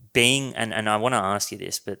and I want to ask you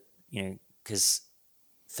this, but because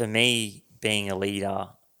for me, being a leader,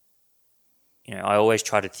 I always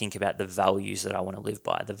try to think about the values that I want to live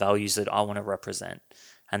by, the values that I want to represent.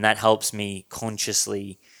 And that helps me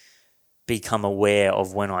consciously become aware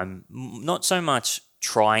of when I'm not so much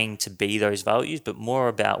trying to be those values, but more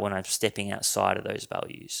about when I'm stepping outside of those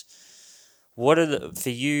values. What are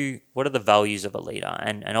the values of a leader?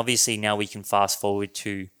 And obviously now we can fast forward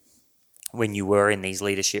to when you were in these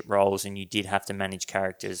leadership roles and you did have to manage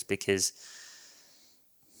characters, because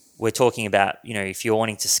we're talking about, if you're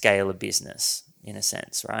wanting to scale a business in a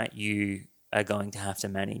sense, right? You are going to have to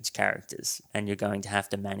manage characters and you're going to have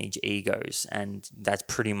to manage egos. And that's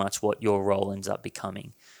pretty much what your role ends up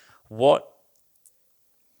becoming. What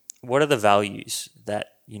are the values that,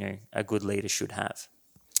 a good leader should have?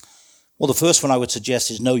 Well, the first one I would suggest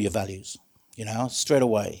is know your values, straight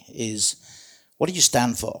away is, what do you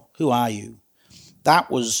stand for? Who are you? That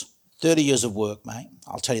was 30 years of work, mate.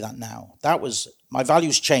 I'll tell you that now. My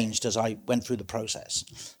values changed as I went through the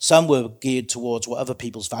process. Some were geared towards what other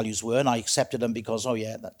people's values were, and I accepted them because, I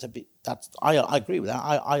agree with that.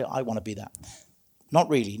 I want to be that. Not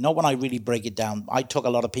really. Not when I really break it down. I took a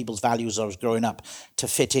lot of people's values as I was growing up to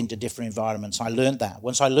fit into different environments. I learned that.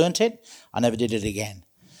 Once I learned it, I never did it again.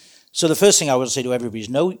 So the first thing I would say to everybody is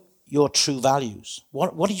know your true values.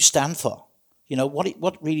 What do you stand for?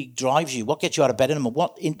 What really drives you? What gets you out of bed in the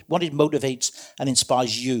morning? What motivates and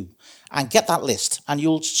inspires you? And get that list. And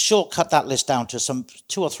you'll shortcut that list down to some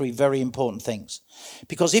 2 or 3 very important things.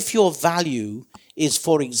 Because if your value is,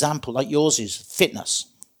 for example, like yours is, fitness,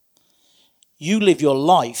 you live your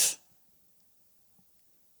life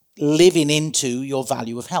living into your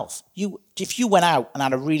value of health. If you went out and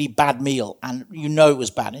had a really bad meal and it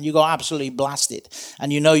was bad and you got absolutely blasted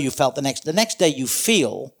and you felt the next day you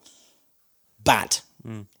feel bad.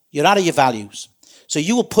 You're out of your values. So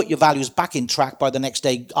you will put your values back in track by the next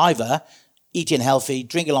day, either eating healthy,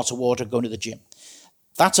 drinking lots of water, going to the gym.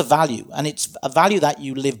 That's a value, and it's a value that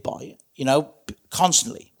you live by,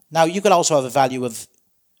 constantly. Now, you could also have a value of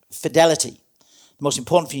fidelity. The most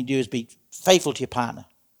important thing you do is be faithful to your partner.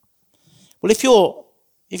 Well, if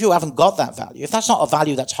you haven't got that value, if that's not a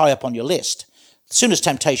value that's high up on your list, as soon as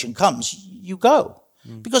temptation comes, you go.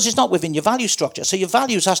 Because it's not within your value structure. So your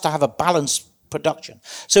values has to have a balanced production.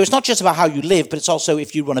 So it's not just about how you live, but it's also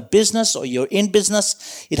if you run a business or you're in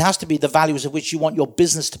business, it has to be the values of which you want your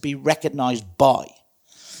business to be recognized by.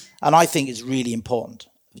 And I think it's really important.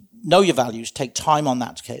 Know your values, take time on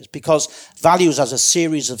that case, because values has a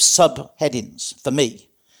series of subheadings for me.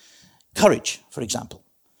 Courage, for example.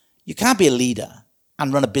 You can't be a leader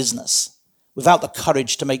and run a business without the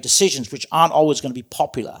courage to make decisions which aren't always going to be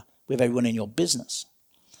popular with everyone in your business.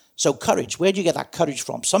 So courage, where do you get that courage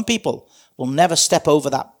from? Some people will never step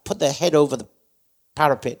over that, put their head over the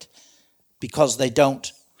parapet because they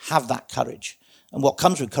don't have that courage. And what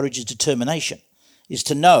comes with courage is determination, is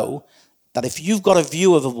to know that if you've got a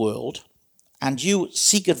view of the world and you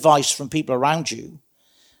seek advice from people around you,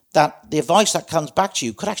 that the advice that comes back to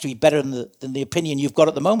you could actually be better than the opinion you've got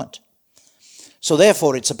at the moment. So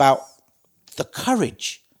therefore, it's about the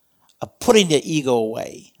courage of putting your ego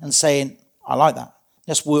away and saying, I like that.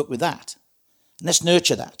 Let's work with that. And let's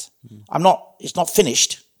nurture that. It's not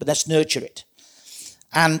finished, but let's nurture it.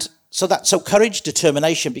 And so courage,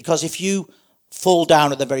 determination, because if you fall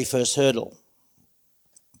down at the very first hurdle,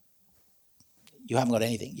 you haven't got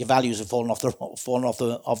anything. Your values have fallen off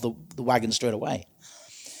the wagon straight away.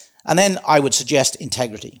 And then I would suggest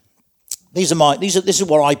integrity. This is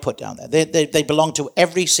what I put down there. They belong to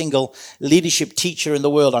every single leadership teacher in the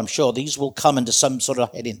world, I'm sure. These will come into some sort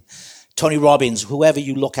of heading. Tony Robbins, whoever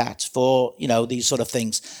you look at for, these sort of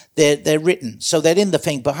things, they're written. So they're in the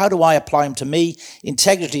thing, but how do I apply them to me?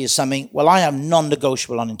 Integrity is something, I am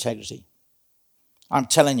non-negotiable on integrity. I'm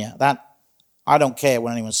telling you that. I don't care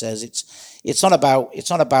what anyone says. It's not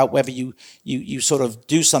about whether you sort of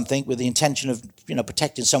do something with the intention of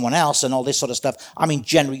protecting someone else and all this sort of stuff. I mean,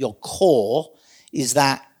 generally, your core is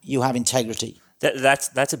that you have integrity.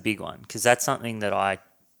 That's a big one, because that's something that I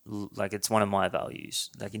like it's one of my values.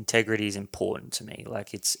 Like integrity is important to me.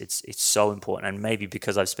 Like it's so important, and maybe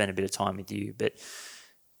because I've spent a bit of time with you, but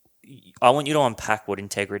I want you to unpack what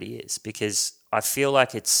integrity is, because I feel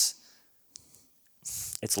like it's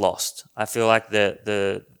lost. I feel like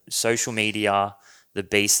the social media, the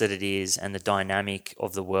beast that it is, and the dynamic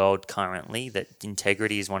of the world currently, that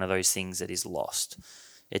integrity is one of those things that is lost.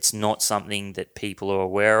 It's not something that people are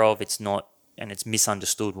aware of. It's not, and it's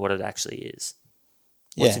misunderstood what it actually is.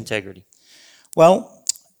 What's integrity? Well,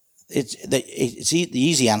 the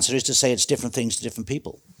easy answer is to say it's different things to different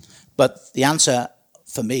people. But the answer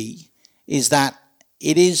for me is that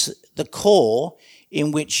it is the core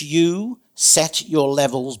in which you set your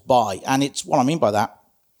levels by. And it's what I mean by that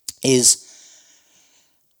is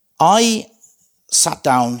I sat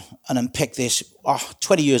down and unpicked this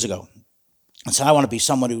 20 years ago and said, I want to be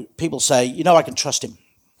someone who people say, you know, I can trust him.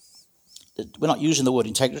 We're not using the word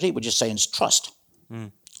integrity, we're just saying it's trust.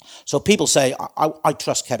 So people say, I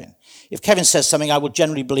trust Kevin. If Kevin says something, I will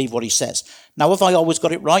generally believe what he says. Now, have I always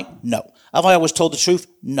got it right? No. Have I always told the truth?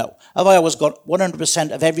 No. Have I always got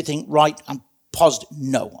 100% of everything right and positive?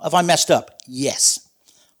 No. Have I messed up? Yes.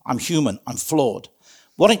 I'm human. I'm flawed.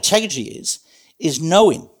 What integrity is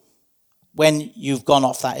knowing when you've gone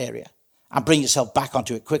off that area and bring yourself back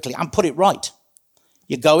onto it quickly and put it right.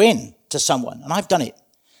 You go in to someone, and I've done it.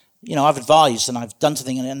 You know, I've advised and I've done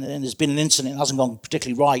something and there's been an incident that hasn't gone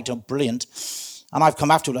particularly right or brilliant. And I've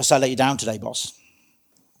come after it and I say, I let you down today, boss.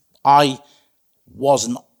 I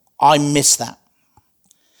missed that.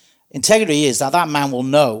 Integrity is that man will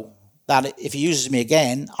know that if he uses me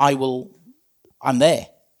again, I'm there,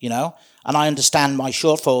 you know, and I understand my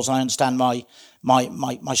shortfalls and I understand my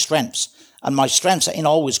strengths. And my strengths ain't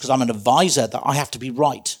always because I'm an advisor that I have to be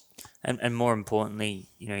right. And more importantly,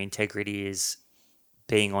 you know, integrity is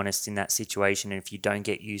being honest in that situation, and if you don't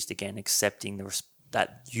get used again, accepting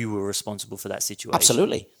that you were responsible for that situation.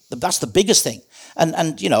 Absolutely, that's the biggest thing.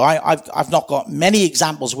 And you know, I've not got many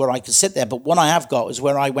examples where I could sit there, but one I have got is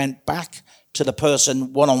where I went back to the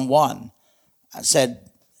person one-on-one and said,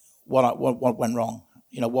 what went wrong?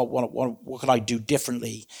 You know, what could I do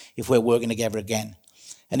differently if we're working together again?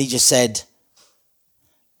 And he just said,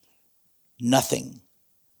 nothing.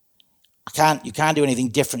 You can't do anything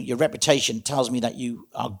different. Your reputation tells me that you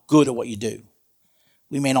are good at what you do.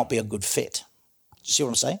 We may not be a good fit. Do you see what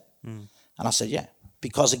I'm saying? And I said, yeah.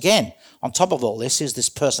 Because again, on top of all this is this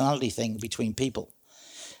personality thing between people.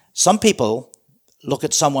 Some people look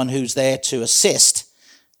at someone who's there to assist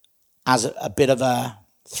as a bit of a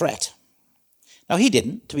threat. Now, he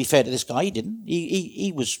didn't. To be fair to this guy, he didn't.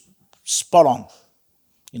 He was spot on.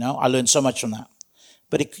 You know, I learned so much from that.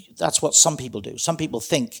 But that's what some people do. Some people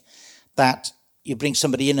think that you bring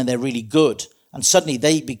somebody in and they're really good, and suddenly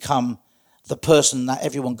they become the person that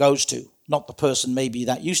everyone goes to, not the person maybe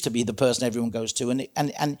that used to be the person everyone goes to.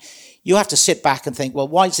 And you have to sit back and think, well,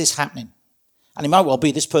 why is this happening? And it might well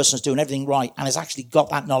be this person's doing everything right and has actually got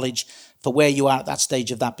that knowledge for where you are at that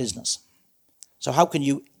stage of that business. So how can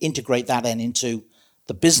you integrate that then into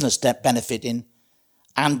the business benefit in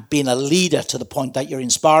and being a leader to the point that you're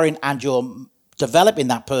inspiring and you're developing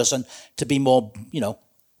that person to be more, you know,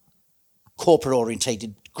 corporate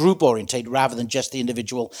orientated, group orientated, rather than just the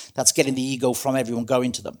individual that's getting the ego from everyone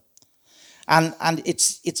going to them. And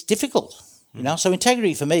it's difficult, you know. So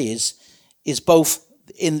integrity for me is both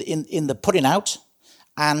in the putting out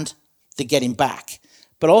and the getting back.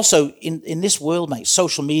 But also in this world, mate,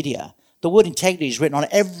 social media, the word integrity is written on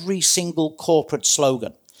every single corporate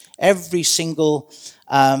slogan, every single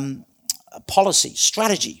policy,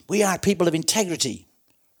 strategy. We are people of integrity.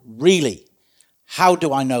 Really? How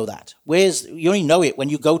do I know that? You only know it when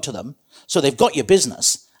you go to them. So they've got your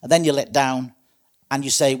business, and then you let down and you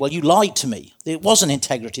say, well, you lied to me. It wasn't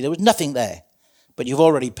integrity. There was nothing there. But you've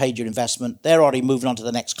already paid your investment. They're already moving on to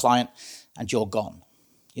the next client, and you're gone.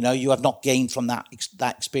 You know, you have not gained from that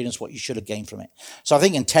experience what you should have gained from it. So I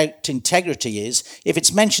think integrity is, if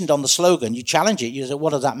it's mentioned on the slogan, you challenge it. You say,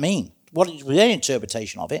 what does that mean? What is their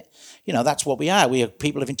interpretation of it? You know, that's what we are. We are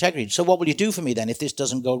people of integrity. So what will you do for me then if this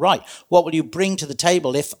doesn't go right? What will you bring to the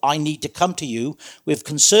table if I need to come to you with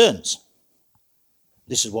concerns?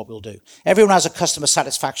 This is what we'll do. Everyone has a customer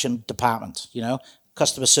satisfaction department, you know,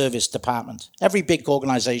 customer service department. Every big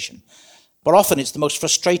organization. But often it's the most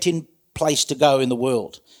frustrating place to go in the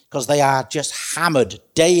world because they are just hammered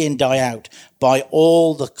day in, day out by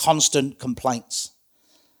all the constant complaints.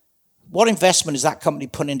 What investment is that company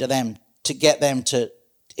putting into them to get them to,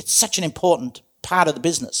 it's such an important part of the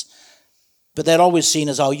business. but they're always seen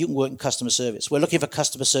as, oh, you can work in customer service. We're looking for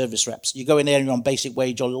customer service reps. You go in there and you're on basic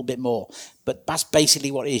wage or a little bit more. But that's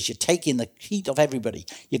basically what it is. You're taking the heat of everybody.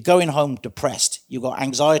 You're going home depressed. You've got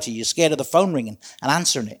anxiety. You're scared of the phone ringing and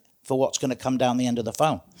answering it for what's going to come down the end of the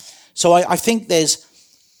phone. So I think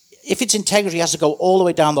if it's integrity, it has to go all the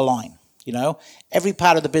way down the line. Every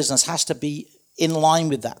part of the business has to be in line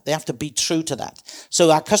with that. They have to be true to that. So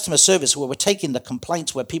our customer service, where we're taking the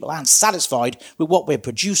complaints where people aren't satisfied with what we're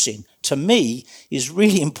producing, to me, is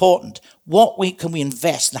really important. Can we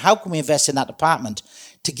invest, and how can we invest in that department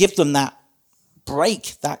to give them that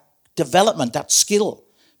break, that development, that skill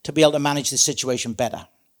to be able to manage the situation better?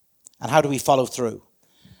 And how do we follow through?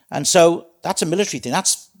 And so that's a military thing.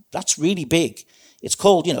 That's really big. It's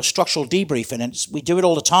called, structural debriefing, and we do it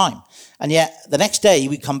all the time. And yet the next day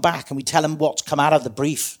we come back and we tell them what's come out of the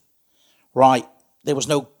brief. Right, there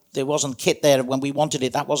wasn't kit there when we wanted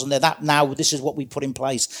it. That wasn't there. Now this is what we put in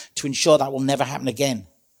place to ensure that will never happen again.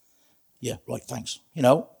 Yeah, right, thanks.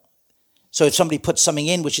 So if somebody puts something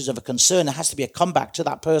in which is of a concern, there has to be a comeback to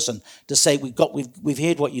that person to say, we've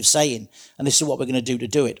heard what you're saying, and this is what we're going to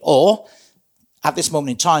do it. Or at this moment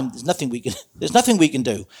in time, there's nothing we can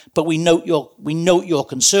do. But we note your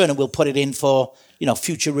concern, and we'll put it in for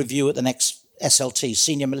future review at the next SLT,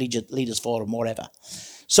 Senior Leaders Forum, whatever.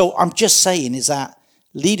 So I'm just saying is that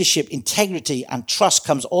leadership, integrity, and trust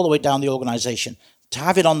comes all the way down the organization. To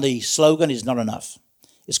have it on the slogan is not enough.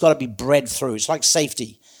 It's got to be bred through. It's like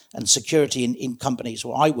safety and security in companies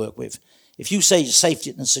where I work with. If you say you're safe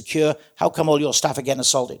and secure, how come all your staff are getting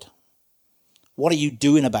assaulted? What are you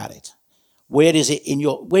doing about it? Where's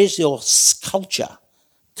your culture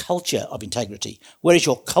of integrity? Where is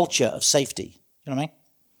your culture of safety? You know what I mean?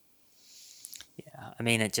 Yeah, I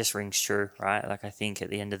mean, it just rings true, right? Like, I think at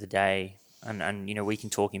the end of the day, and we can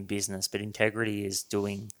talk in business, but integrity is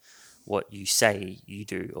doing what you say you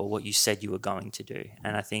do or what you said you were going to do.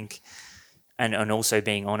 And I think, and also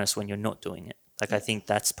being honest when you're not doing it. Like, I think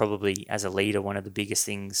that's probably, as a leader, one of the biggest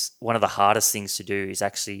things, one of the hardest things to do is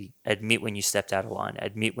actually admit when you stepped out of line,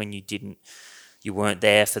 admit when you weren't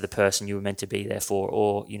there for the person you were meant to be there for,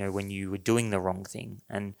 or, when you were doing the wrong thing.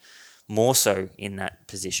 And more so in that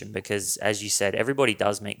position, because as you said, everybody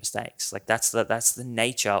does make mistakes. Like, that's the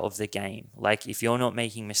nature of the game. Like, if you're not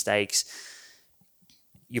making mistakes,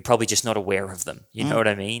 you're probably just not aware of them. You know what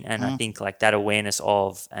I mean? And I think like that awareness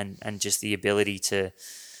of, and just the ability to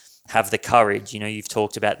have the courage, you've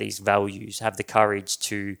talked about these values, have the courage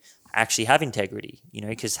to actually have integrity,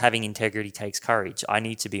 because having integrity takes courage. I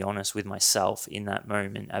need to be honest with myself in that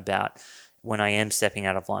moment about when I am stepping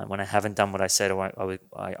out of line, when I haven't done what I said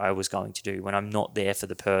I was going to do, when I'm not there for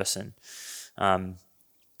the person. And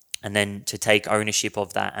then to take ownership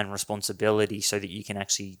of that and responsibility so that you can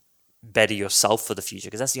actually better yourself for the future,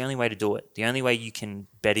 because that's the only way to do it. The only way you can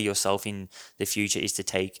better yourself in the future is to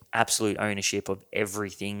take absolute ownership of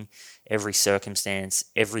everything, every circumstance,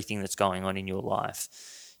 everything that's going on in your life,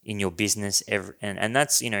 in your business, and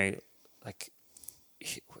that's, like,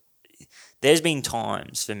 there's been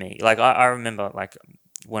times for me, like I remember like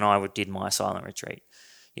when I did my silent retreat,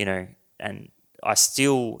 and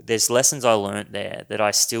there's lessons I learned there that I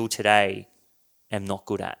still today am not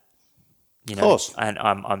good at. Of course. And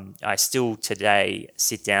I still today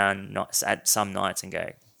sit down at some nights and go,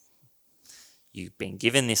 you've been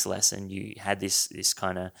given this lesson. You had this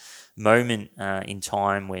kind of moment in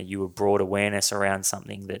time where you were brought awareness around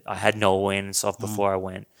something that I had no awareness of before I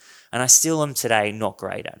went. And I still am today not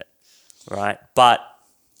great at it, right? But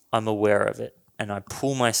I'm aware of it, and I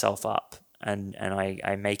pull myself up and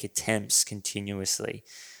I make attempts continuously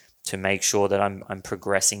to make sure that I'm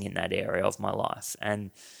progressing in that area of my life. And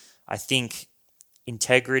I think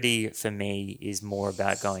integrity for me is more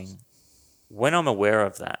about going, when I'm aware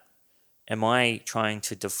of that, am I trying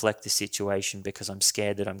to deflect the situation because I'm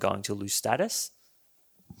scared that I'm going to lose status?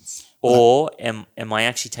 Or am I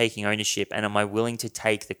actually taking ownership, and am I willing to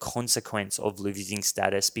take the consequence of losing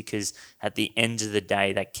status? Because at the end of the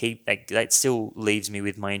day, that still leaves me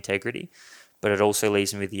with my integrity, but it also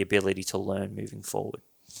leaves me with the ability to learn moving forward.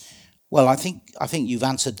 Well, I think you've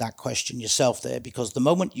answered that question yourself there, because the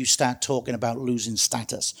moment you start talking about losing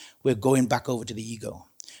status, we're going back over to the ego.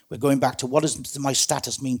 We're going back to, what does my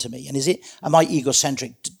status mean to me? And am I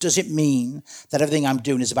egocentric? Does it mean that everything I'm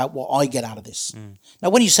doing is about what I get out of this? Now,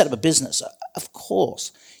 when you set up a business, of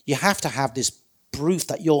course, you have to have this proof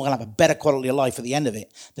that you're going to have a better quality of life at the end of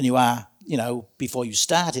it than you are, before you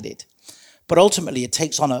started it. But ultimately, it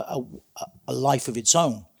takes on a life of its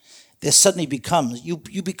own. There suddenly becomes, you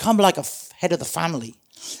become like a head of the family.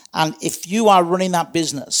 And if you are running that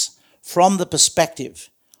business from the perspective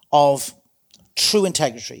of true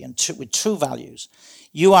integrity and with true values,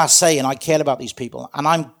 you are saying, I care about these people, and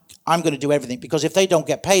I'm going to do everything, because if they don't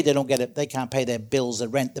get paid, they can't pay their bills, their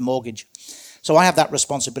rent, their mortgage. So I have that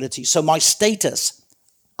responsibility. So my status,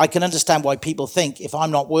 I can understand why people think if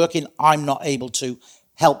I'm not working, I'm not able to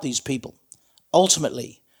help these people.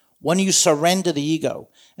 Ultimately, when you surrender the ego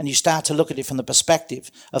and you start to look at it from the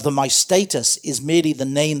perspective of my status is merely the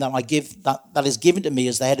name that I give, that is given to me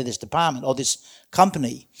as the head of this department or this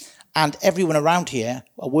company, and everyone around here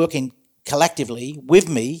are working collectively with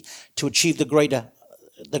me to achieve the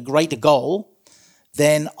greater goal,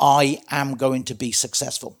 then I am going to be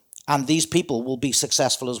successful. And these people will be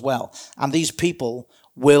successful as well. And these people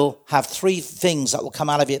will have three things that will come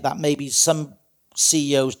out of it that maybe some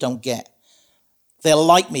CEOs don't get. They'll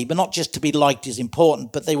like me, but not just to be liked is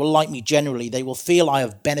important, but they will like me generally. They will feel I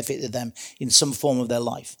have benefited them in some form of their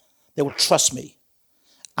life. They will trust me,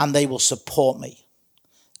 and they will support me.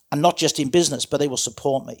 And not just in business, but they will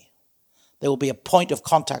support me. There will be a point of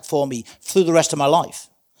contact for me through the rest of my life.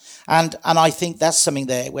 And I think that's something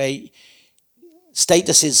there where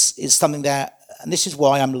status is something that, and this is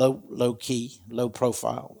why I'm low key, low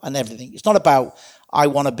profile and everything. It's not about I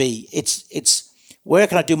want to be. It's where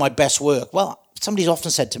can I do my best work? Well, somebody's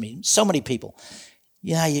often said to me, so many people,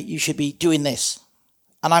 you should be doing this.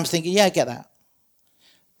 And I'm thinking, yeah, I get that.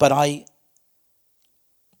 But I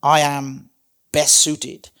am best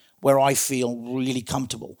suited where I feel really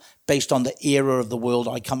comfortable based on the era of the world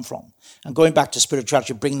I come from. And going back to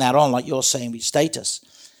spirituality, bring that on, like you're saying with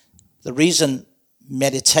status. The reason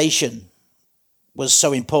meditation was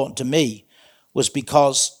so important to me was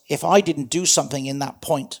because if I didn't do something in that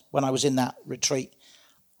point when I was in that retreat,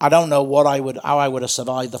 I don't know how I would have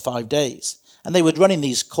survived the 5 days. And they were running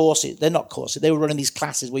these courses. They're not courses. They were running these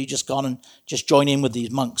classes where you just gone and just join in with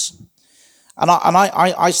these monks. And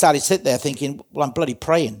I started to sit there thinking, well, I'm bloody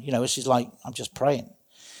praying. It's just like, I'm just praying.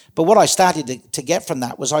 But what I started to get from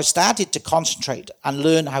that was I started to concentrate and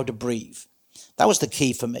learn how to breathe. That was the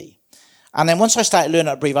key for me. And then once I started learning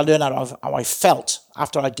how to breathe, I learned how I felt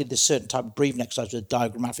after I did this certain type of breathing exercise with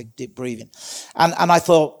diaphragmatic deep breathing. And I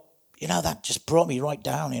thought, that just brought me right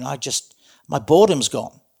down. My boredom's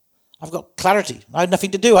gone. I've got clarity. I had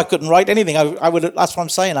nothing to do. I couldn't write anything. That's what I'm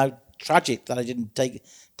saying. Tragic that I didn't take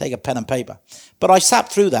a pen and paper. But I sat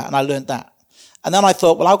through that and I learned that. And then I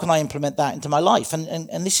thought, well, how can I implement that into my life?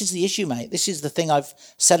 And this is the issue, mate. This is the thing I've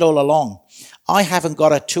said all along. I haven't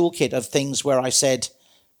got a toolkit of things where I said,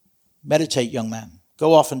 meditate, young man.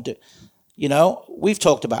 Go off and do. We've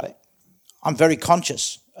talked about it. I'm very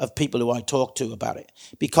conscious of people who I talk to about it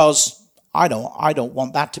because I don't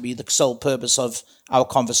want that to be the sole purpose of our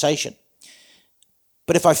conversation.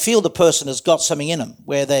 But if I feel the person has got something in them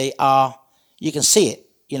where they are, you can see it,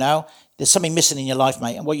 there's something missing in your life,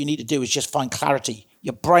 mate. And what you need to do is just find clarity.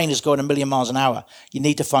 Your brain is going a million miles an hour. You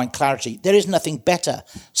need to find clarity. There is nothing better.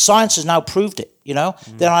 Science has now proved it,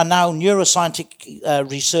 There are now neuroscientific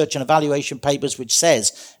research and evaluation papers which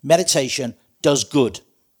says meditation does good.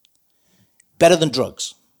 Better than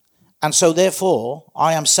drugs. And so therefore,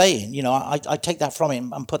 I am saying, I take that from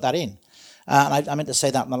him and put that in. And I meant to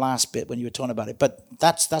say that in the last bit when you were talking about it. But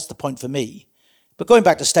that's the point for me. But going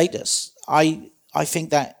back to status, I think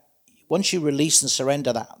that once you release and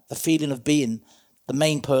surrender that, the feeling of being the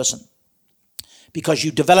main person, because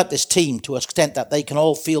you develop this team to an extent that they can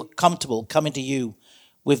all feel comfortable coming to you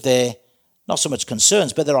with their, not so much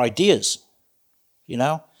concerns, but their ideas,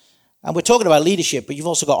 And we're talking about leadership, but you've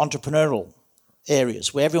also got entrepreneurial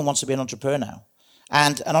areas where everyone wants to be an entrepreneur now.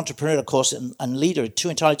 And an entrepreneur, of course, and leader are two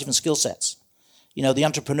entirely different skill sets. The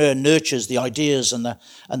entrepreneur nurtures the ideas and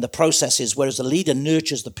the processes, whereas the leader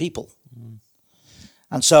nurtures the people.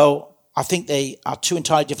 And so I think they are two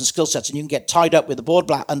entirely different skill sets, and you can get tied up with the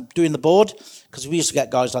board and doing the board, because we used to get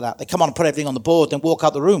guys like that. They come on and put everything on the board, then walk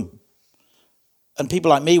out the room. And people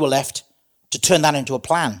like me were left to turn that into a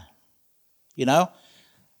plan, But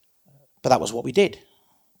that was what we did.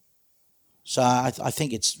 So I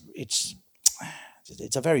think it's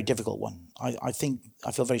a very difficult one. I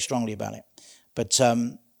feel very strongly about it. But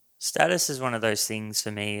status is one of those things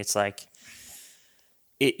for me. It's like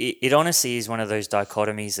it honestly is one of those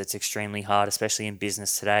dichotomies that's extremely hard, especially in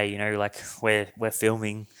business today. Like we're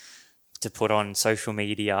filming to put on social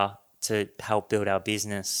media to help build our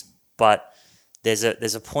business, but there's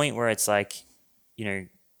a point where it's like,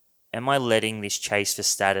 am I letting this chase for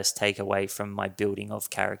status take away from my building of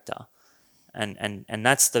character? And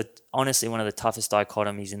that's honestly one of the toughest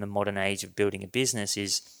dichotomies in the modern age of building a business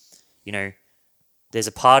is, there's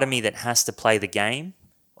a part of me that has to play the game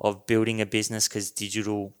of building a business because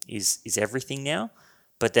digital is everything now.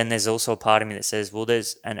 But then there's also a part of me that says, well,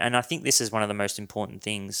 and I think this is one of the most important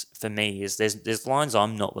things for me is there's lines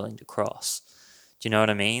I'm not willing to cross. Do you know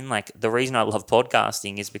what I mean? Like, the reason I love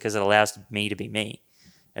podcasting is because it allows me to be me.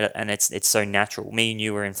 And it's so natural. Me and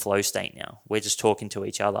you are in flow state now. We're just talking to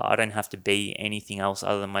each other. I don't have to be anything else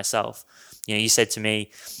other than myself. You know, you said to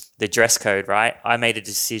me, the dress code, right? I made a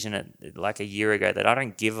decision like a year ago that I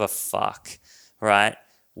don't give a fuck, right,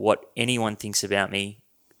 what anyone thinks about me.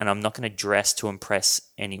 And I'm not going to dress to impress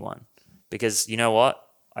anyone, because you know what?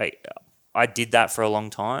 I did that for a long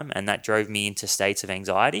time, and that drove me into states of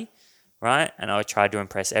anxiety, right? And I tried to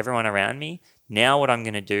impress everyone around me. Now what I'm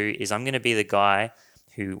going to do is I'm going to be the guy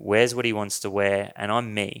who wears what he wants to wear, and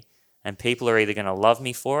I'm me. And people are either going to love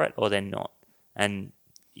me for it or they're not. And,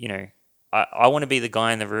 you know, I want to be the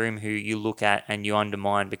guy in the room who you look at and you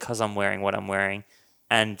undermine because I'm wearing what I'm wearing.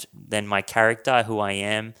 And then my character, who I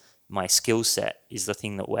am, my skill set is the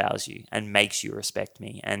thing that wows you and makes you respect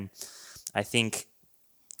me. And I think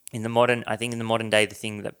in the modern day, the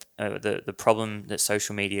thing that the problem that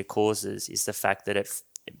social media causes is the fact that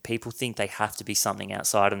people think they have to be something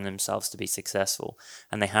outside of themselves to be successful,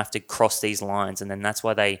 and they have to cross these lines, and then that's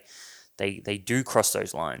why they do cross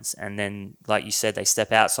those lines, and then, like you said, they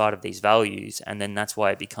step outside of these values, and then that's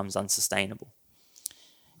why it becomes unsustainable.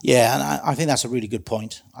 Yeah, and I think that's a really good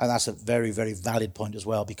point. And that's a very, very valid point as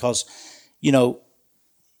well, because, you know,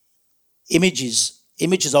 image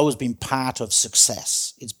has always been part of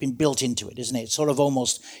success. It's been built into it, isn't it? It's sort of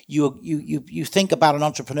almost, you think about an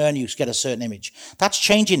entrepreneur and you get a certain image. That's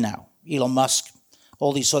changing now. Elon Musk,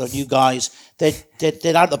 all these sort of new guys, they're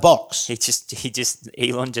out of the box.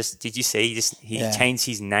 Elon did you see? He changed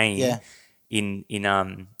his name in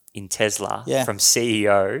Tesla from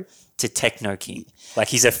CEO to Techno King. Like,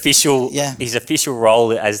 his official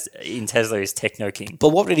role as in Tesla is Techno King. But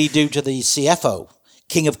what did he do to the CFO,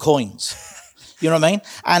 King of Coins? You know what I mean?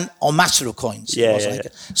 Or Master of Coins. Yeah.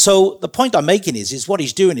 So the point I'm making is what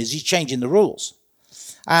he's doing is he's changing the rules,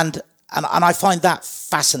 and I find that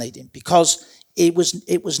fascinating, because it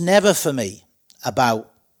was never for me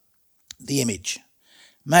about the image.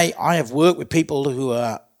 Mate, I have worked with people who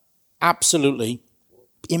are absolutely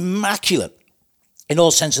immaculate in all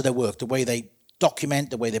sense of their work, the way they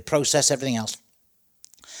document, the way they process, everything else.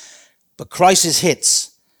 But crisis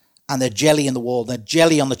hits, and they're jelly in the wall, they're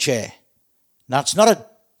jelly on the chair. Now, it's not a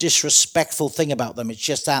disrespectful thing about them. It's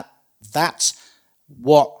just that's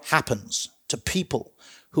what happens to people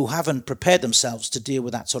who haven't prepared themselves to deal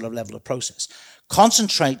with that sort of level of process.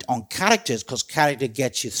 Concentrate on characters, because character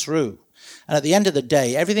gets you through. And at the end of the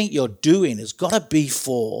day, everything you're doing has got to be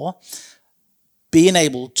for being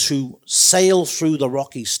able to sail through the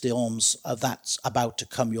rocky storms that's about to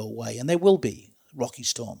come your way. And there will be rocky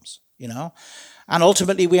storms, you know. And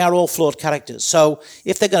ultimately, we are all flawed characters. So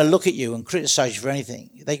if they're going to look at you and criticize you for anything,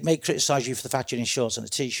 they may criticize you for the fact you're in shorts and a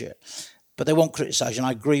T-shirt, but they won't criticize you, and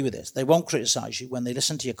I agree with this. They won't criticize you when they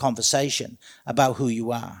listen to your conversation about who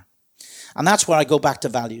you are. And that's where I go back to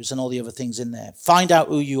values and all the other things in there. Find out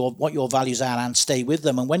what your values are, and stay with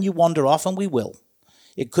them. And when you wander off, and we will,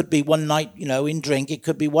 it could be one night, you know, in drink, it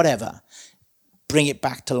could be whatever, bring it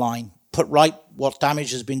back to line. Put right what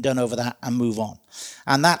damage has been done over that and move on.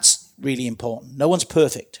 And that's really important. No one's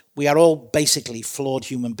perfect. We are all basically flawed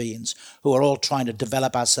human beings who are all trying to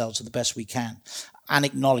develop ourselves to the best we can, and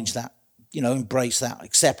acknowledge that, you know, embrace that,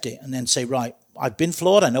 accept it, and then say, right, I've been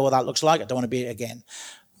flawed. I know what that looks like. I don't want to be it again.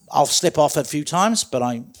 I'll slip off a few times, but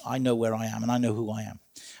I know where I am and I know who I am.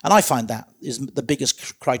 And I find that is the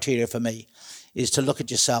biggest criteria for me, is to look at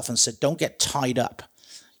yourself and say, don't get tied up.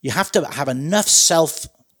 You have to have enough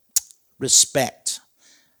self-respect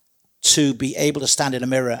to be able to stand in a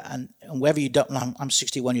mirror, and whether you don't, I'm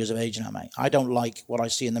 61 years of age now, mate. I don't like what I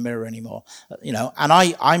see in the mirror anymore, you know, and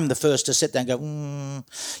I'm the first to sit there and go,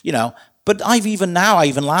 you know, but I even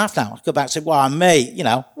laugh now. I go back and say, well, I'm me, you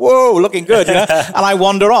know, whoa, looking good, you know, and I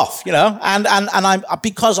wander off, you know, and I'm,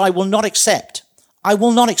 because I will not accept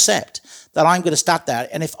that I'm going to start there.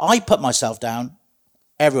 And if I put myself down,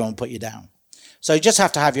 everyone will put you down. So you just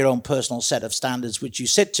have to have your own personal set of standards which you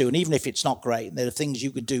sit to, and even if it's not great, there are things you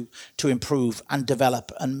could do to improve and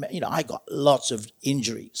develop. And, you know, I got lots of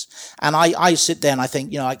injuries, and I sit there and I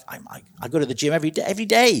think, you know, I go to the gym every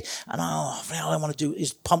day, and all I want to do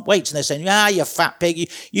is pump weights, and they're saying, you fat pig,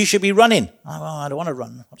 you should be running. I don't want to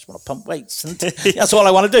run, I just want to pump weights, and that's all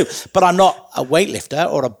I want to do. But I'm not a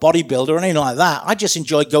weightlifter or a bodybuilder or anything like that. I just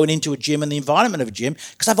enjoy going into a gym and the environment of a gym,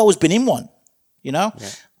 because I've always been in one, you know. Yeah.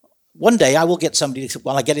 One day I will get somebody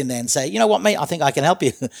when I get in there and say, you know what, mate, I think I can help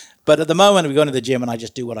you. But at the moment, we go into the gym and I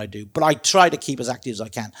just do what I do. But I try to keep as active as I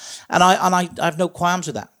can, and I have no qualms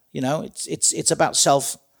with that. You know, it's about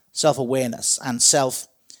self-awareness and self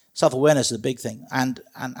Self-awareness is a big thing, and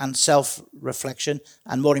self-reflection,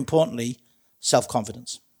 and more importantly,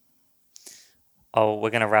 self-confidence. Oh, we're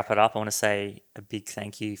going to wrap it up. I want to say a big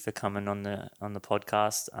thank you for coming on the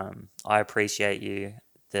podcast. I appreciate you.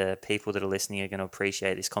 The people that are listening are going to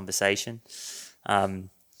appreciate this conversation.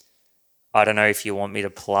 I don't know if you want me to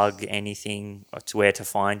plug anything to where to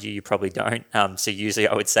find you. You probably don't. So usually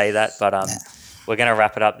I would say that, but we're going to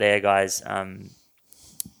wrap it up there, guys.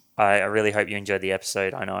 I really hope you enjoyed the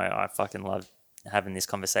episode. I know I fucking love having this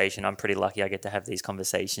conversation. I'm pretty lucky I get to have these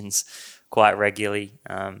conversations quite regularly.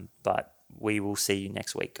 But we will see you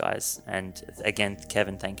next week, guys. And again,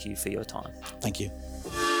 Kevin, thank you for your time. Thank you.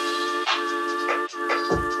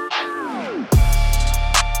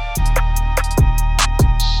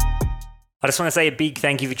 I just want to say a big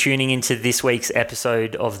thank you for tuning into this week's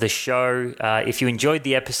episode of the show. If you enjoyed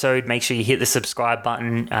the episode, make sure you hit the subscribe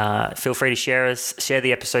button. Feel free to share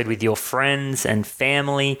the episode with your friends and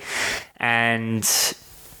family, and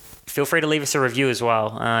feel free to leave us a review as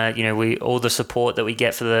well. All the support that we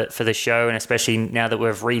get for the show, and especially now that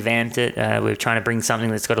we've revamped it, we're trying to bring something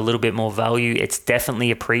that's got a little bit more value. It's definitely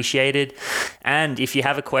appreciated. And if you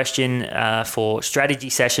have a question for strategy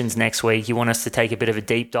sessions next week, you want us to take a bit of a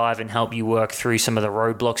deep dive and help you work through some of the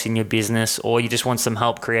roadblocks in your business, or you just want some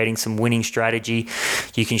help creating some winning strategy,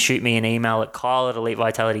 you can shoot me an email at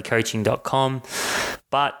kyle@elitevitalitycoaching.com.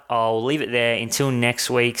 But I'll leave it there. Until next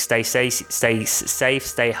week, stay safe,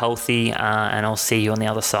 stay healthy, and I'll see you on the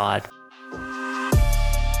other side.